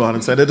 and then move on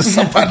and send it to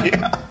somebody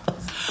else.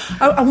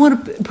 I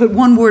want to put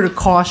one word of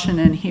caution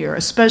in here,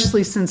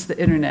 especially since the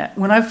internet.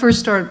 When I first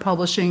started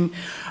publishing,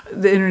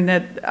 the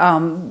internet,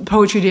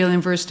 Poetry Daily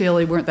and Verse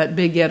Daily weren't that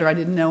big yet, or I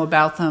didn't know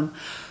about them.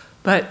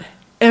 But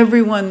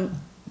everyone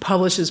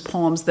publishes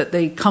poems that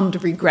they come to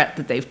regret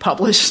that they've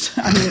published.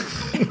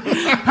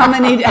 I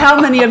mean, how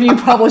many of you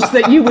published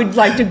that you would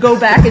like to go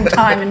back in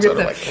time and rip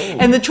them?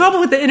 And the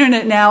trouble with the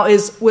internet now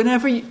is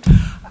I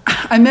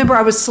remember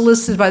I was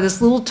solicited by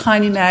this little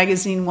tiny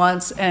magazine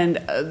once, and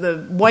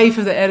the wife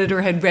of the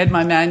editor had read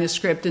my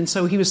manuscript, and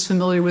so he was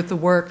familiar with the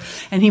work,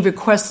 and he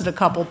requested a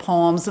couple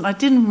poems, and I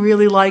didn't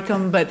really like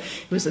them, but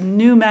it was a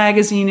new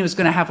magazine. It was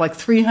going to have like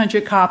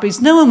 300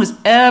 copies. No one was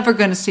ever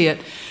going to see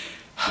it.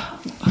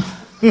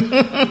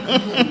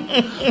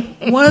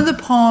 One of the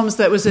poems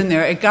that was in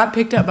there, it got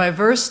picked up by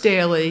Verse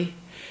Daily.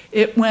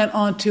 It went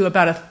on to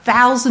about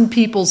 1,000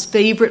 people's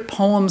favorite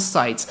poem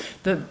sites.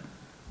 The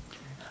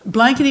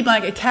blankety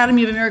blank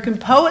Academy of American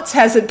Poets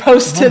has it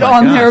posted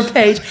on their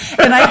page,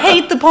 and I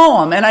hate the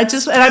poem, and I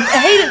hate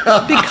it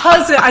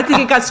because I think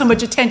it got so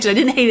much attention. I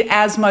didn't hate it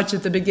as much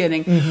at the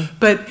beginning,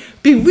 but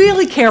be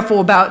really careful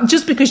about,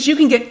 just because you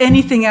can get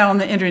anything out on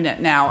the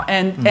internet now,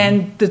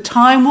 and the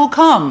time will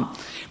come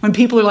when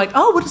people are like,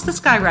 oh, what does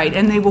this guy write?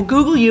 And they will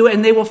Google you,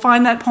 and they will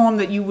find that poem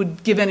that you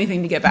would give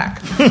anything to get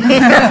back.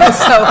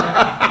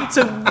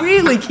 so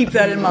really keep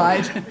that in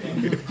mind.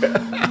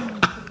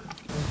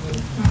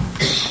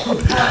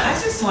 I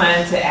just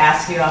wanted to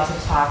ask you all to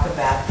talk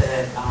about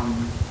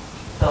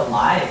the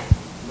live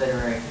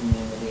literary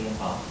community in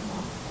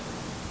Baltimore.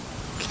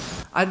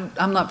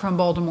 I'm not from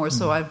Baltimore,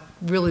 so I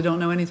really don't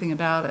know anything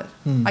about it.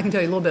 I can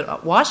tell you a little bit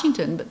about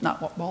Washington, but not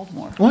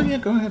Baltimore. Well, yeah,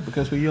 go ahead,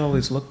 because we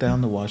always look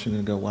down to Washington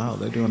and go, wow,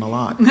 they're doing a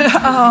lot.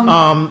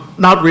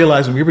 Not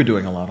realizing we were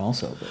doing a lot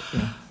also. But,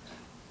 yeah.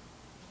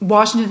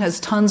 Washington has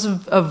tons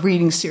of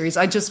reading series.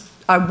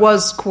 I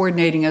was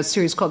coordinating a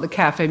series called the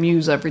Cafe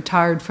Muse. I've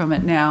retired from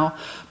it now,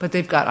 but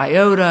they've got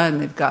Iota, and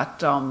they've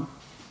got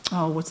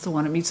what's the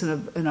one? It meets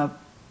in a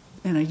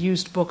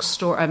used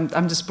bookstore.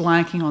 I'm just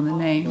blanking on the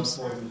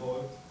names.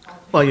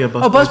 Well, yeah,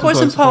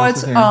 Busboys and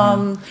Poets,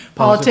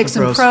 Politics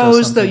and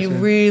Prose. Though you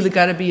really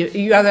got to be,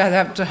 you either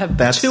have to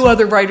have two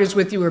other writers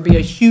with you, or be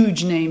a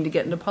huge name to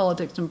get into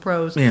Politics and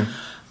Prose. Yeah.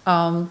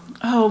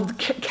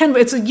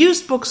 It's a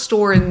used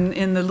bookstore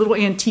in the little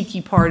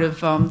antique part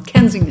of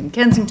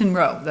Kensington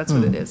Row. That's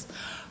what it is.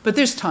 But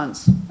there's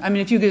tons. I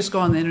mean, if you just go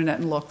on the internet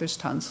and look, there's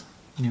tons.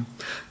 Yeah.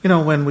 You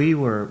know,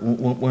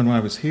 when I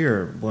was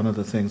here, one of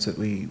the things that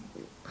we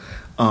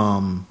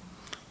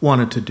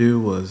wanted to do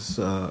was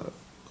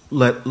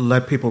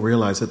let people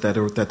realize that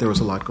there was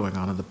a lot going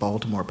on in the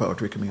Baltimore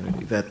poetry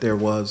community. That there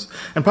was,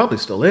 and probably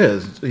still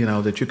is, you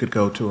know, that you could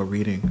go to a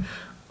reading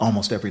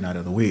almost every night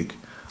of the week.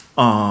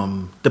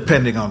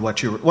 Depending on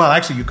what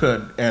actually you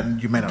could,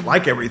 and you may not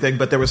like everything,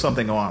 but there was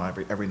something going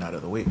on every night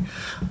of the week.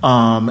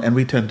 And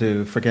we tend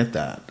to forget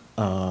that.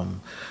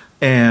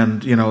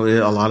 And, you know,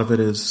 a lot of it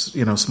is,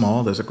 you know,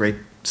 small. There's a great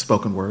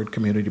spoken word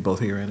community both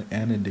here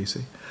and in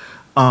D.C.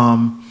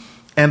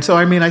 And so,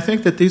 I mean, I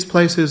think that these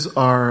places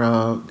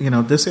are, you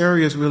know, this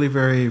area is really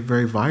very,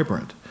 very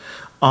vibrant.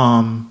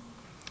 You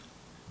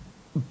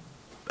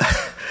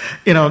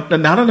know,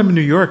 now that I'm in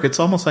New York, it's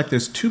almost like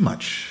there's too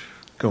much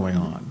going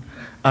on.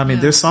 I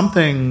mean, there's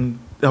something,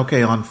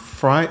 on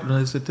Friday,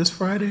 is it this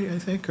Friday, I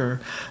think,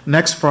 or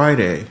next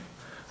Friday?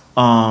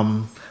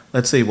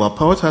 Let's see,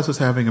 Poets House is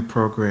having a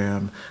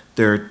program.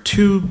 There are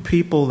 2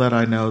 people that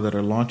I know that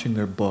are launching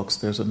their books.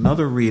 There's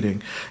another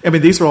reading. I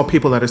mean, these are all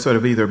people that are sort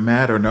of either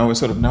met or know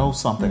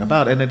something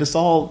about it. And it is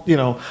all, you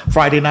know,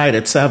 Friday night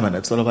at 7.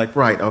 It's sort of like,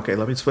 right, okay,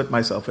 let me split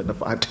myself into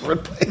 5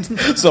 different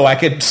places so I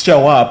can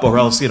show up, or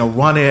else, you know,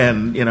 run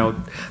in, you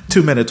know,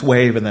 2 minutes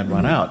wave and then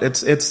run out.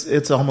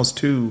 It's almost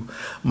too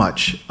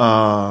much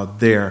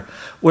there.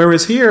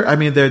 Whereas here, I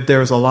mean,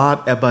 there's a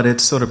lot, but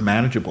it's sort of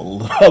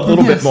manageable, a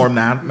little bit more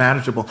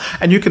manageable.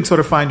 And you can sort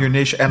of find your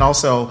niche and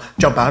also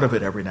jump out of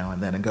it every now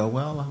and then and go,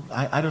 well,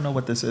 I don't know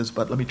what this is,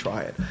 but let me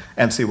try it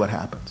and see what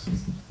happens.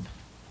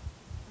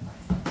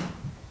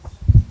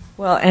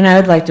 Well, and I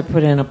would like to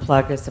put in a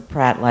plug as a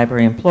Pratt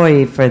Library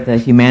employee for the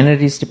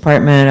Humanities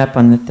Department up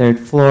on the 3rd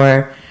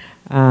floor.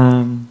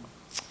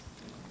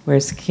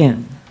 Where's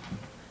Kim?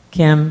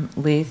 Kim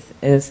Leith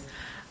is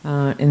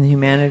in the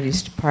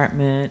Humanities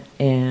Department,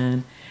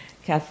 and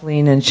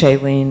Kathleen and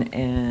Shailene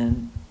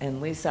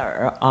and Lisa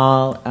are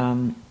all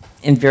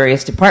in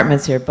various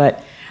departments here.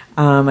 But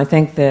I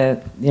think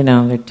that, you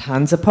know, there are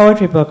tons of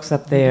poetry books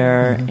up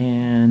there,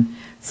 and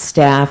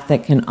staff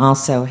that can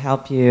also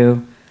help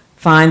you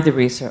find the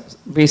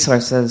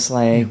resources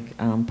like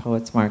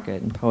Poets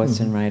Market and Poets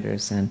and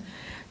Writers. And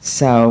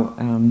so,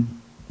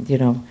 you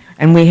know,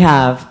 and we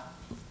have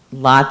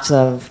lots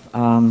of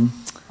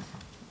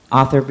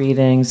author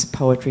readings,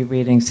 poetry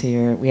readings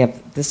here. We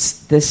have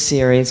this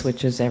series,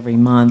 which is every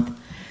month.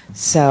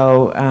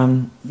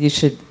 So you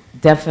should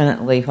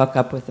definitely hook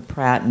up with the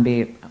Pratt and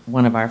be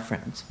one of our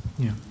friends.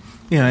 Yeah.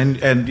 Yeah,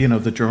 and you know,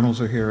 the journals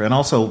are here. And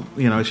also,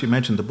 you know, as you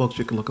mentioned, the books,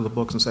 you can look at the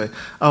books and say,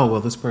 oh, well,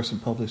 this person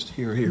published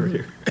here.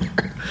 You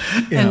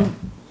know,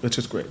 which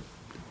is great.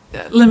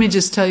 Let me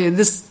just tell you,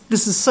 this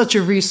is such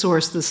a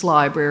resource, this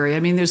library. I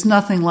mean, there's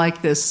nothing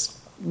like this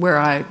where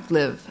I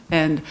live.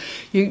 And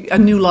a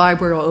new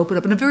library will open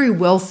up in a very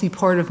wealthy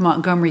part of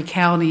Montgomery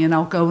County, and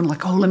I'll go and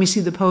like, oh, let me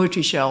see the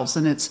poetry shelves.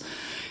 And it's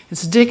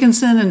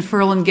Dickinson and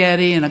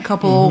Ferlinghetti and a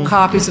couple old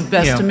copies of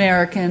Best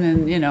American,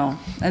 and you know,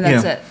 and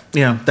that's it.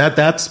 Yeah,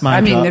 that's my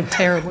job. I mean, they're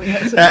terrible.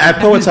 At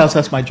Poets House,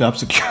 that's my job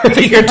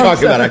security you're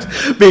talking about,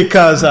 actually.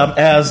 Because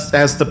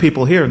as the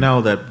people here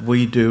know, that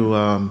we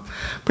do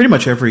pretty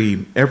much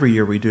every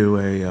year we do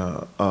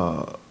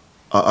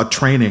a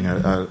training,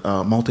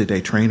 a multi-day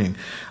training,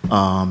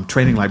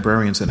 training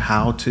librarians in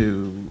how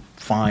to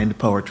find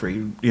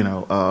poetry,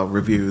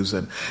 reviews,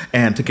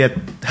 and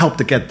to help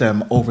to get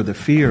them over the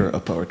fear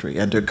of poetry,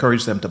 and to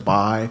encourage them to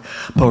buy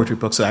poetry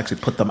books, to actually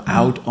put them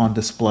out on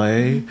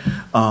display.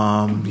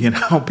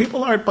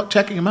 People aren't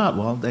checking them out.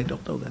 Well, they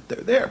don't know that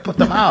they're there. Put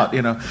them out.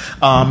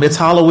 It's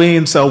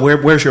Halloween, so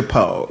where's your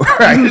Poe?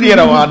 Right?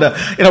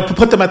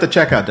 Put them at the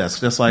checkout desk,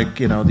 just like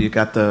you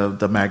got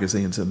the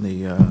magazines in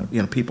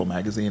the People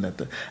magazine at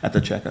the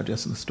checkout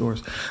desk in the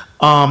stores.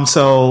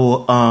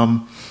 So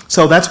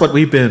that's what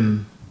we've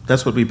been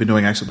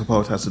doing. Actually, the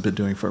Poets House has been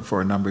doing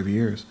for a number of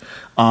years,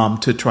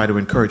 to try to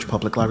encourage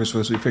public libraries.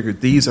 Because we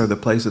figured these are the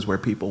places where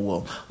people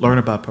will learn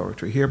about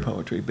poetry, hear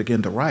poetry,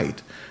 begin to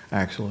write.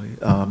 Actually,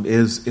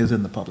 is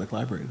in the public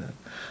library then.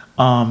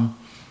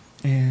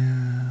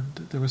 And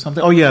there was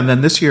something. Oh yeah, and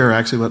then this year,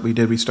 actually, what we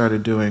did, we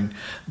started doing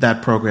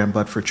that program,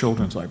 but for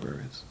children's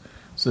libraries.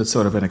 So it's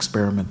sort of an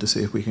experiment to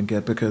see if we can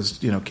get, because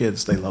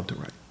kids, they love to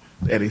write.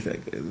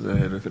 Anything,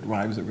 if it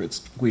rhymes or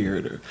it's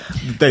weird, or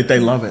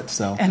they love it.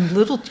 So, and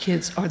little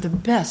kids are the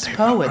best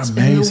poets in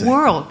amazing. The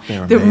world.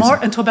 They're more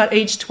until about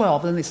age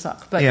 12, then they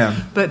suck. But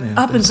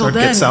up until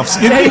then,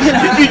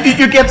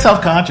 you get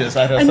self-conscious.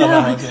 I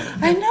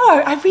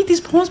know. I read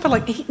these poems by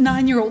like 8,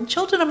 9-year-old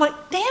children. I'm like,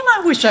 damn,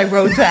 I wish I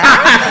wrote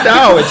that.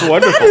 No, it's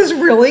wonderful. That is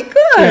really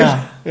good.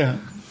 Yeah.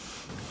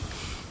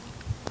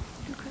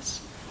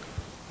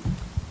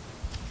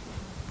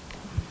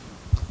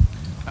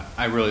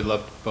 I really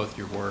loved both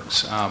your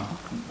works.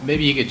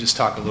 Maybe you could just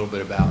talk a little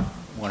bit about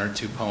one or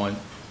two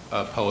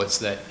poets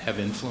that have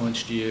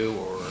influenced you,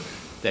 or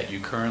that you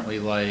currently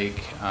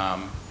like,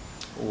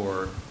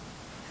 or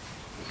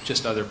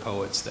just other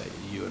poets that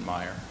you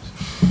admire.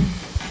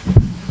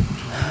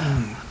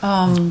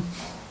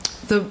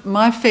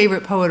 My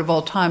favorite poet of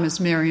all time is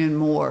Marianne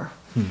Moore.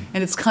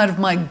 And it's kind of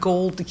my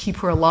goal to keep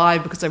her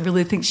alive, because I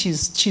really think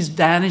she's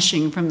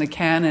vanishing from the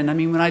canon. I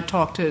mean, when I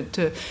talk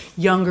to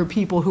younger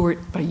people who are,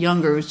 by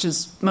younger, it's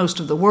just most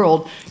of the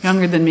world,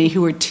 younger than me,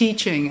 who are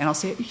teaching, and I'll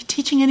say, are you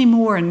teaching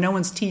anymore? And no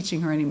one's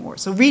teaching her anymore.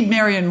 So read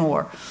Marianne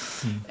Moore.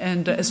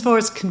 And as far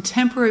as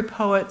contemporary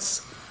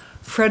poets,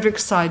 Frederick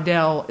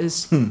Seidel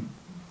is...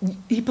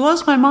 He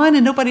blows my mind,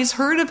 and nobody's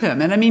heard of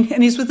him. And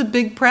and he's with the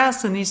big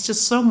press, and he's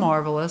just so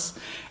marvelous.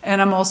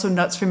 And I'm also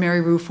nuts for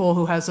Mary Ruefle,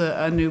 who has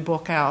a new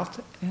book out.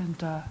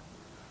 And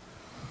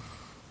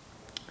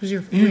who are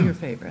your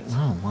favorites?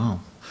 Wow.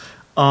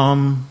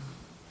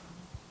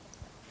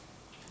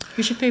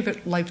 Who's your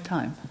favorite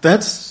lifetime?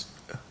 That's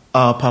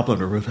Pablo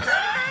Neruda.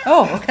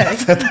 Oh, okay.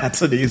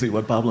 That's an easy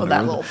one, Pablo Neruda.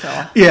 That little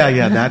fella.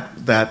 Yeah,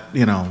 that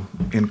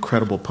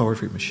incredible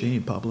poetry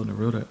machine, Pablo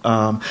Neruda.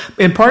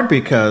 In part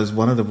because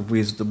one of the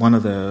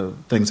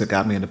things that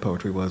got me into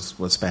poetry was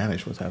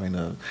Spanish, was having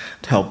to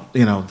help.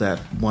 That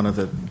one of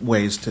the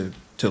ways to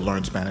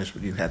learn Spanish,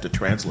 you had to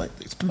translate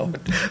this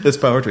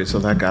poetry. So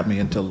that got me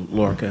into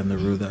Lorca and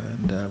Neruda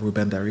and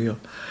Rubén Darío,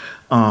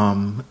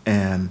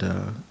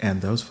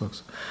 and those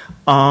folks.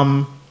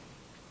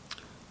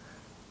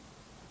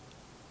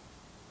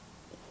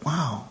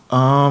 Wow.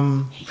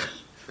 Haney.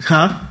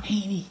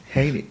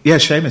 Yeah,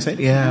 Seamus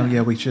Haney.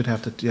 Yeah. We should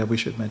mention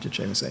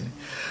Seamus Haney.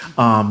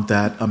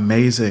 That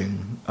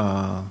amazing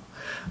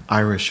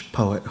Irish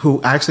poet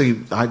who actually,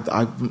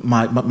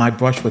 my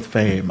brush with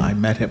fame, I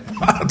met him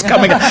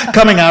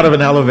coming out of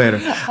an elevator,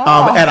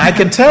 and I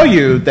can tell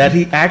you that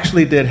he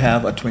actually did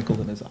have a twinkle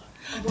in his eye.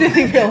 Did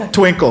he really?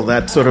 Twinkle,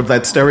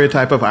 that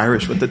stereotype of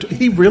Irish with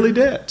he really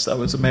did. So it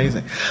was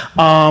amazing.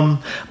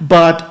 Seamus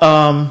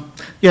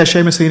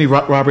Heaney,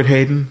 Robert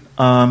Hayden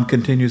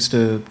continues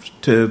to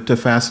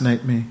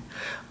fascinate me,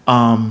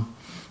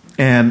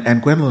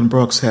 and Gwendolyn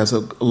Brooks has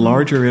a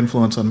larger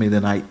influence on me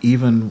than I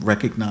even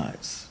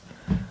recognize.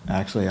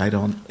 Actually, I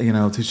don't.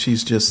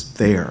 She's just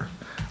there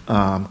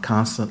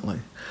constantly.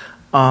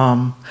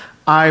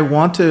 I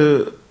want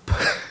to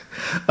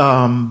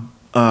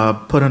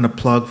put in a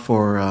plug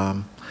for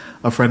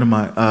a friend of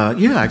mine.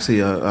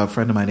 A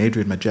friend of mine,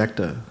 Adrian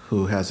Majecta,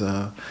 who's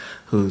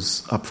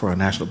up for a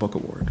National Book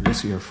Award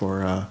this year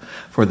for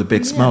The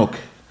Big Smoke,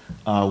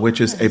 which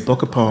is a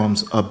book of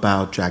poems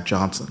about Jack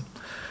Johnson,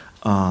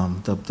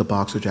 the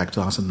boxer Jack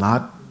Johnson.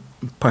 Not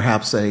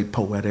perhaps a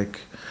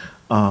poetic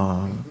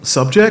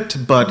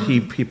subject, but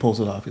he pulls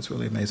it off. He's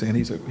really amazing, and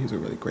he's a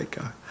really great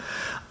guy.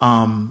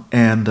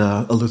 And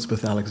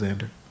Elizabeth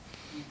Alexander,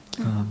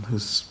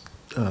 who's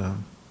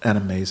an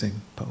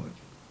amazing poet.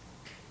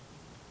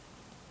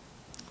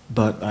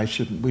 But I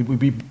shouldn't.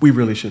 We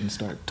really shouldn't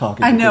start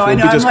talking. I know. We'll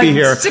just I'm be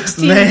here.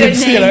 16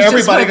 names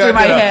everybody just through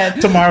my head.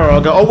 Tomorrow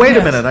I'll go. Oh, wait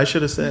a minute! I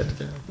should have said.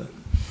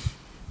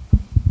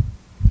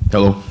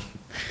 Hello.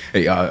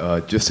 Hey, I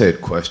just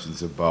had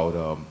questions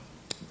about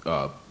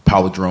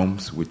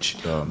palindromes, which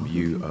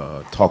you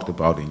talked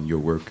about in your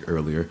work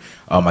earlier.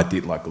 I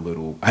did like a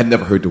little. I had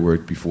never heard the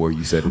word before.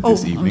 You said it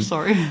this evening. I'm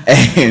sorry.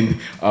 And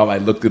I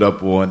looked it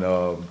up on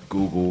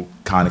Google.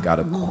 Kind of got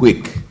a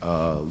quick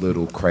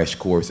little crash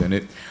course in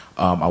it.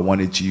 I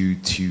wanted you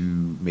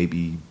to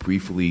maybe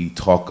briefly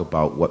talk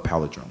about what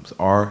palindromes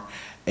are,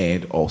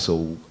 and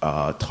also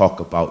talk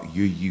about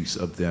your use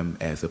of them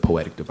as a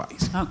poetic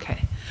device.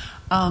 Okay.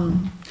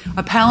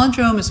 A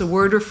palindrome is a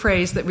word or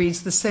phrase that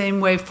reads the same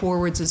way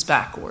forwards as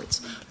backwards.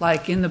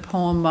 Like in the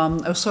poem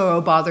 "O Sorrow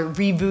O Bother,"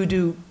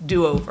 "Re-voodoo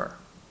do-over,"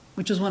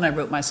 which is one I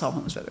wrote myself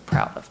and was rather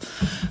proud of.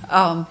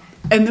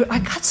 And I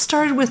got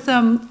started with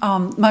them.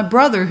 My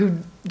brother, who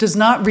does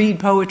not read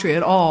poetry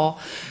at all,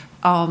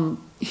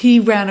 he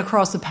ran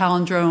across the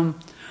palindrome,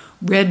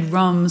 "Red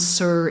rum,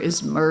 sir,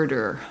 is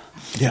murder."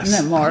 Yes.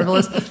 Isn't that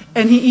marvelous?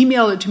 And he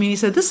emailed it to me. He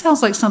said, "This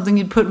sounds like something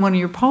you'd put in one of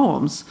your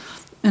poems."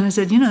 And I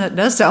said, that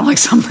does sound like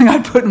something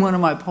I'd put in one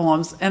of my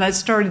poems. And I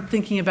started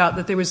thinking about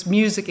that there was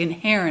music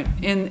inherent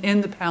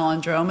in the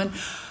palindrome. And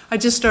I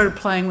just started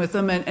playing with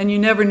them. And you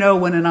never know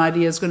when an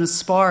idea is going to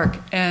spark.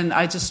 And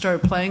I just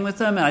started playing with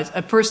them. And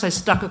at first I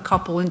stuck a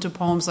couple into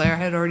poems I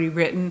had already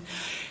written.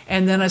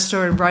 And then I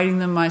started writing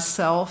them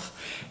myself.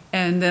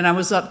 And then I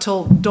was up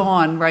till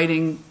dawn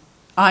writing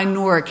 "I,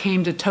 Nora,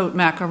 came to tote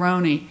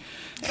macaroni."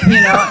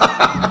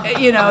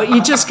 You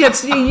just get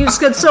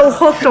so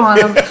hooked on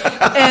them,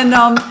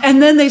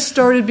 and then they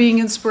started being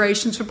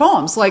inspirations for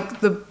poems.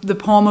 Like the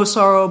poem "O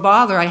Sorrow O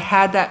Bother," I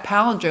had that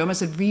palindrome. I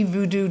said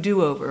 "Re-voodoo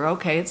do-over."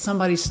 Okay, it's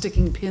somebody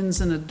sticking pins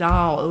in a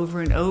doll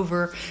over and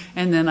over,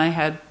 and then I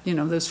had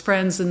those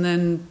friends, and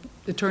then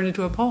it turned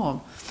into a poem.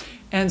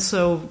 And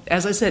so,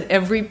 as I said,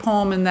 every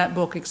poem in that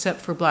book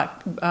except for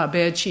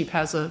Bad Sheep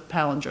has a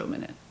palindrome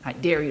in it. I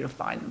dare you to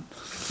find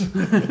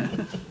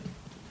them.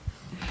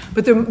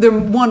 But they're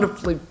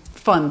wonderfully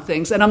fun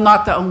things, and I'm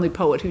not the only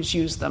poet who's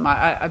used them.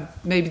 I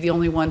may be the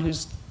only one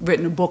who's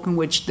written a book in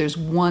which there's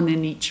one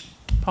in each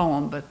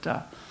poem, but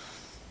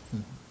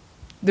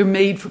they're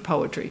made for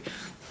poetry.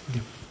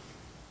 Yeah.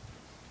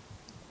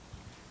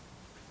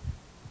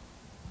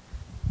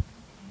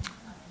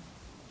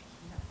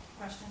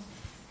 Questions?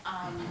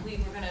 We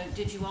were gonna.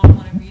 Did you all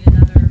want to read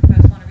another?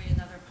 Both want to read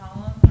another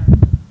poem or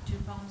two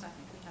poems? I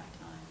think we have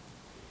time.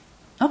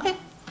 Okay.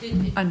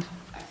 I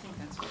think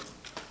that's good.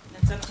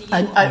 It's up to you.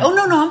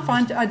 No, I'm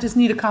fine. I just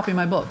need a copy of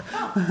my book.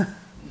 Oh.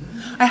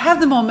 I have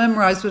them all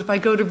memorized, but if I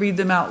go to read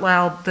them out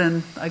loud,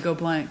 then I go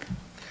blank.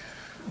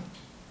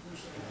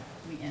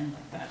 We end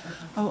like that.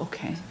 Oh,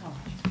 okay.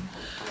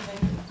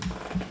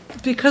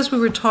 Because we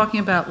were talking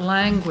about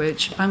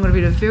language, I'm going to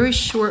read a very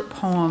short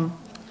poem.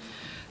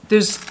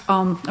 There's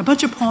a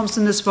bunch of poems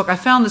in this book. I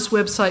found this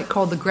website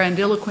called the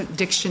Grandiloquent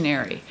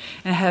Dictionary,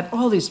 and it had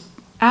all these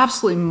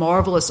absolutely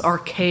marvelous,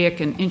 archaic,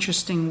 and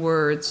interesting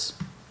words.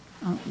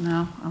 Oh,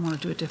 no, I want to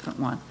do a different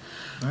one.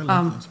 I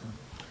love those ones.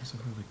 Those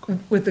are really cool.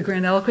 With the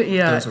Grandiloquent,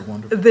 yeah. Those are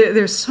wonderful.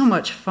 They're so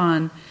much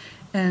fun.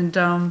 And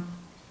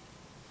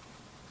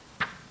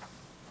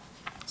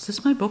is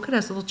this my book? It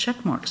has little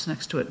check marks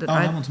next to it.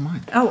 That one's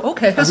mine. Oh,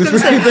 okay. I was going to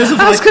say.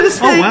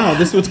 Oh, wow,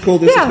 this one's cool.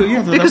 This is cool.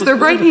 Yeah, because they're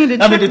right-handed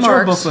check marks. It's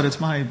your book, but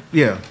it's my,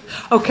 yeah.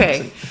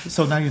 Okay.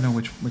 So now you know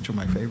which are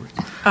my favorites.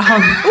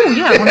 Oh,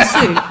 yeah, I want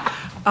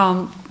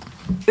to see.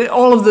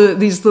 All of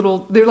these they're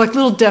like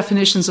little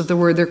definitions of the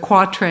word. They're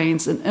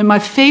quatrains. And my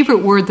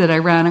favorite word that I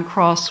ran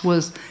across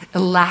was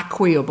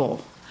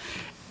elaquiable.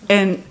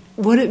 And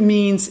what it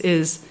means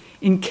is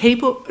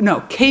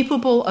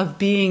capable of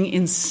being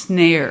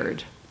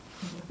ensnared,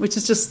 which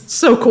is just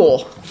so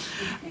cool.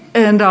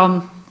 And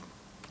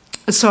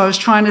so I was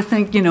trying to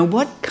think,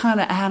 what kind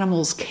of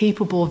animal's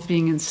capable of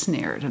being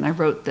ensnared? And I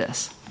wrote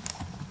this.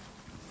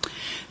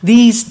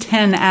 These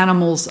 10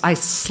 animals I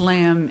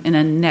slam in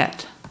a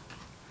net.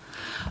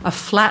 A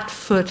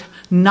flat-foot,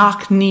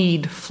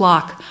 knock-kneed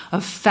flock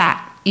of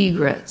fat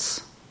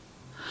egrets.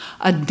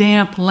 A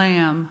damp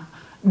lamb,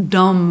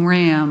 dumb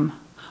ram,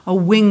 a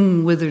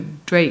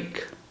wing-withered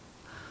drake.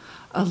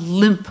 A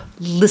limp,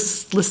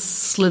 listless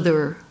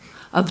slither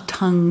of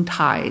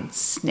tongue-tied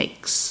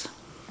snakes.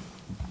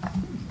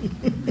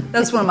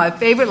 That's one of my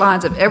favorite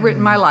lines I've ever written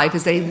in my life,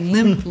 is a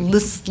limp,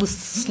 listless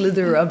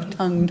slither of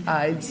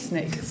tongue-tied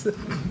snakes.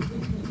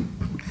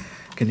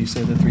 Can you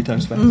say that 3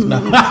 times fast? No.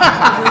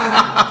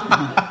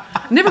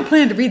 Never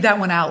planned to read that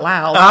one out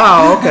loud.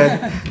 Oh,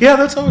 okay. Yeah,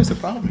 that's always the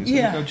problem. You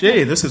Yeah. go,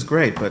 gee, this is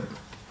great, but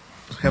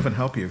heaven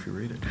help you if you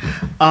read it.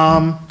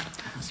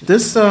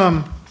 This is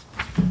a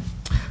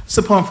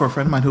poem for a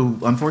friend of mine who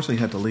unfortunately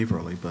had to leave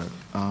early,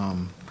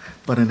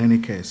 but in any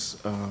case,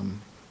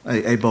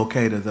 a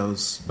bouquet to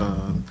those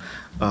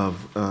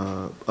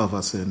of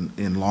us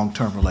in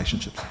long-term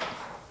relationships.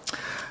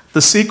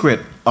 The secret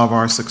of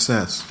our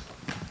success.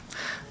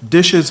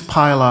 Dishes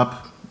pile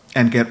up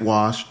and get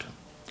washed.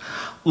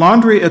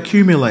 Laundry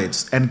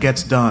accumulates and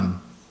gets done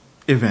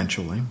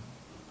eventually.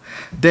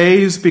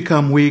 Days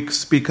become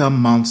weeks, become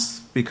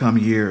months, become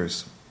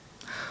years.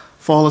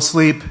 Fall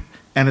asleep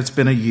and it's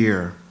been a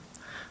year.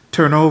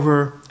 Turn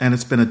over and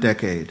it's been a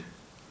decade.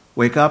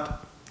 Wake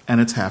up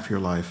and it's half your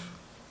life.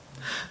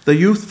 The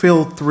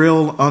youth-filled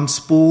thrill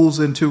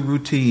unspools into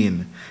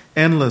routine,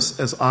 endless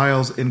as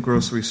aisles in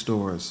grocery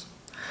stores.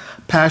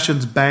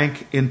 Passions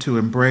bank into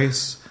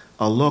embrace,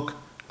 a look,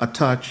 a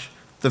touch,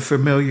 the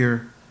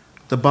familiar,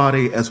 the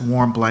body as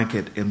warm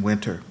blanket in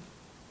winter.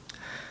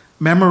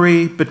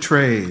 Memory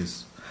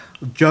betrays,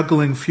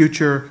 juggling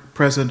future,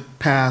 present,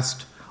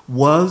 past.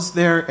 Was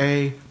there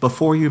a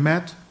before you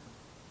met?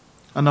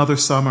 Another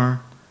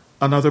summer,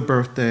 another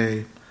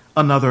birthday,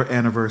 another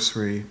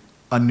anniversary,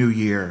 a new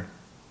year,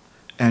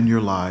 and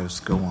your lives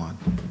go on.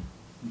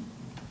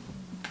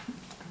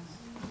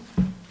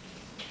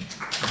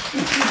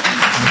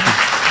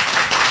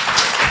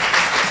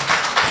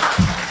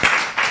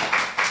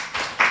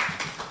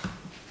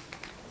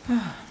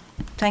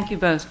 Thank you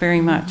both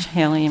very much,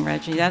 Haley and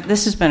Reggie.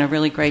 This has been a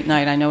really great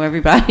night. I know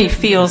everybody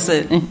feels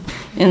it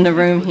in the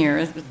room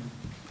here.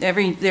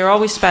 They're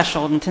always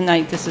special, and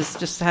tonight this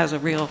just has a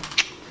real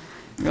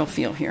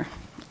feel here.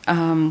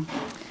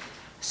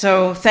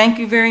 So thank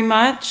you very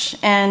much.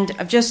 And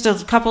just a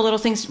couple little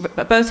things.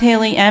 Both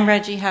Haley and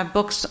Reggie have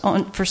books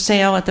for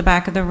sale at the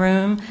back of the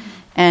room,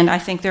 and I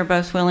think they're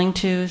both willing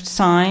to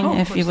sign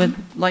if you would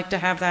like to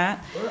have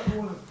that. I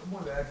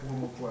want to ask one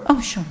more question. Oh,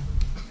 sure.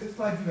 It's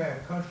like you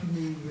have country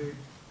music,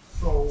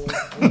 soul,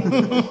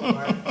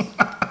 right?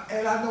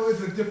 And I know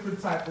it's a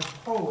different type of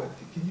poet.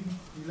 Can you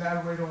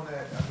elaborate on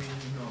that? I mean,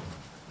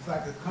 it's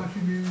like a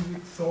country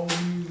music, soul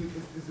music.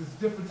 It's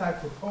different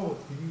types of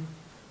poets. Can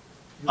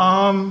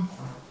you?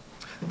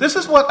 This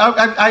is what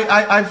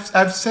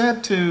I've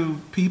said to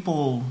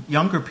people,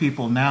 younger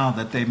people now,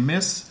 that they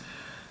missed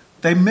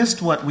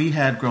what we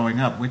had growing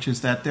up, which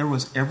is that there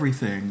was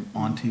everything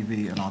on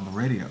TV and on the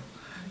radio.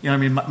 You know, I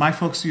mean, my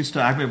folks used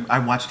to. I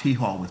watched Hee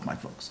Haw with my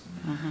folks,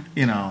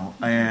 you know,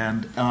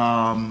 and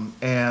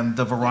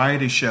the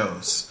variety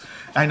shows.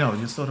 I know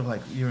you're sort of like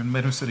you're in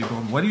Middle City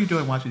going, what are you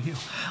doing watching Hee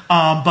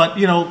Haw? But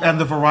you know, and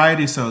the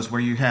variety shows where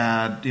you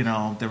had, you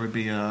know, there would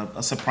be a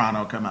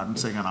soprano come out and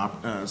sing an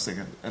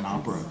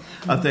opera,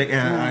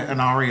 an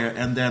aria,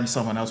 and then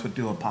someone else would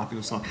do a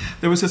popular song.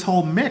 There was this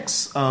whole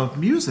mix of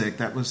music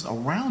that was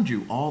around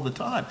you all the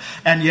time.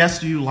 And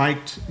yes, you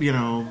liked, you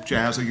know,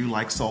 jazz, or you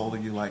liked soul, or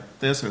you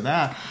liked this or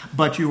that,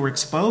 but you were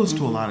exposed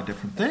to a lot of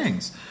different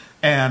things.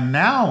 And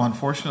now,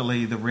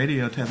 unfortunately, the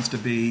radio tends to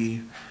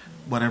be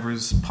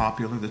whatever's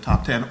popular, the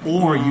top 10,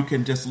 or you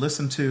can just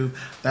listen to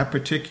that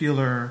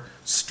particular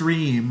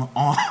stream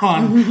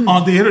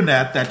on the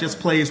internet that just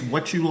plays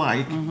what you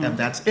like, and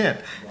that's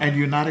it. And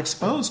you're not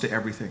exposed to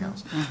everything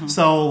else.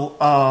 So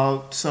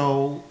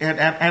and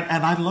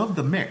I love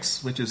the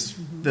mix, which is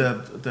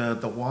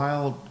the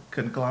wild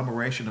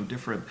conglomeration of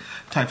different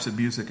types of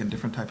music and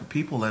different type of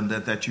people, and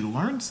that you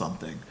learn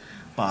something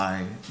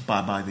by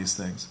these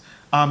things.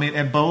 I mean,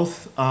 and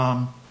both.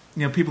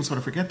 You know, people sort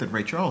of forget that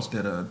Ray Charles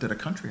did a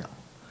country album.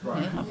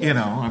 Right. You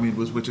know, I mean,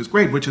 which is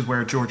great, which is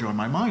where Georgia on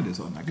My Mind is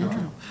on that country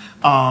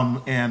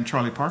album. And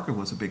Charlie Parker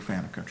was a big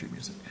fan of country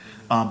music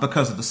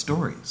because of the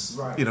stories.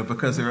 Right. You know,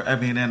 because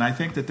and I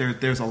think that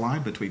there's a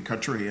line between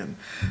country and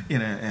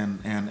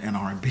and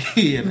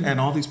R&B and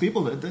all these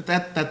people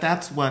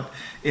that's what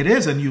it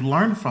is, and you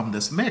learn from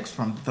this mix,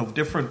 from the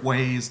different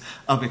ways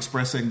of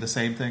expressing the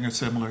same thing or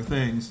similar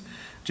things.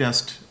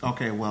 Just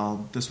okay.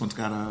 Well, this one's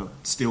got a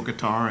steel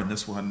guitar, and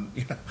this one,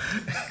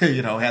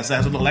 has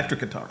an electric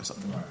guitar or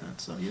something like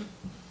that. So yeah.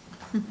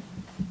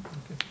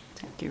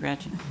 Thank you,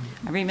 Reggie.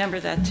 I remember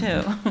that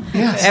too.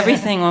 Yes.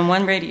 Everything on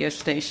one radio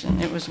station.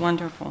 It was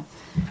wonderful.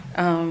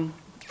 And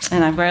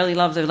I really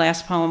love the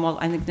last poem. Well,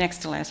 I think next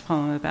to last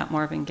poem about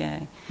Marvin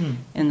Gaye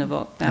in the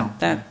book.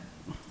 That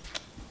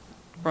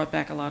brought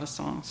back a lot of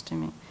songs to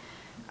me.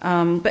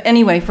 But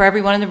anyway, for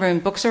everyone in the room,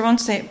 books are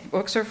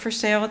for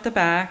sale at the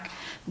back.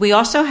 We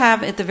also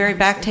have at the very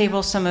back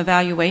table some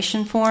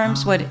evaluation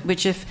forms,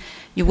 which if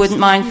you wouldn't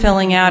mind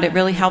filling out, it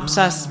really helps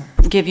us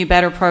give you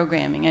better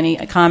programming, any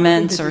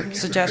comments or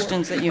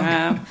suggestions that you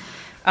have.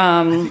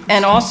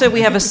 And also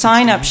we have a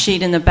sign-up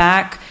sheet in the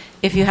back.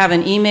 If you have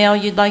an email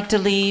you'd like to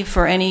leave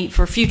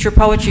for future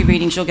poetry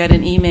readings, you'll get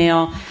an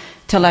email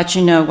to let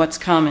you know what's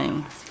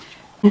coming.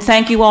 And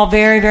thank you all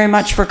very, very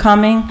much for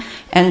coming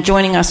and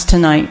joining us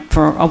tonight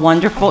for a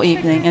wonderful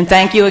evening. And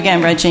thank you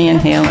again, Reggie and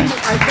Haley.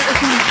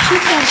 She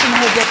mentioned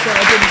her book that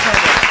I didn't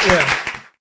cover. Yeah.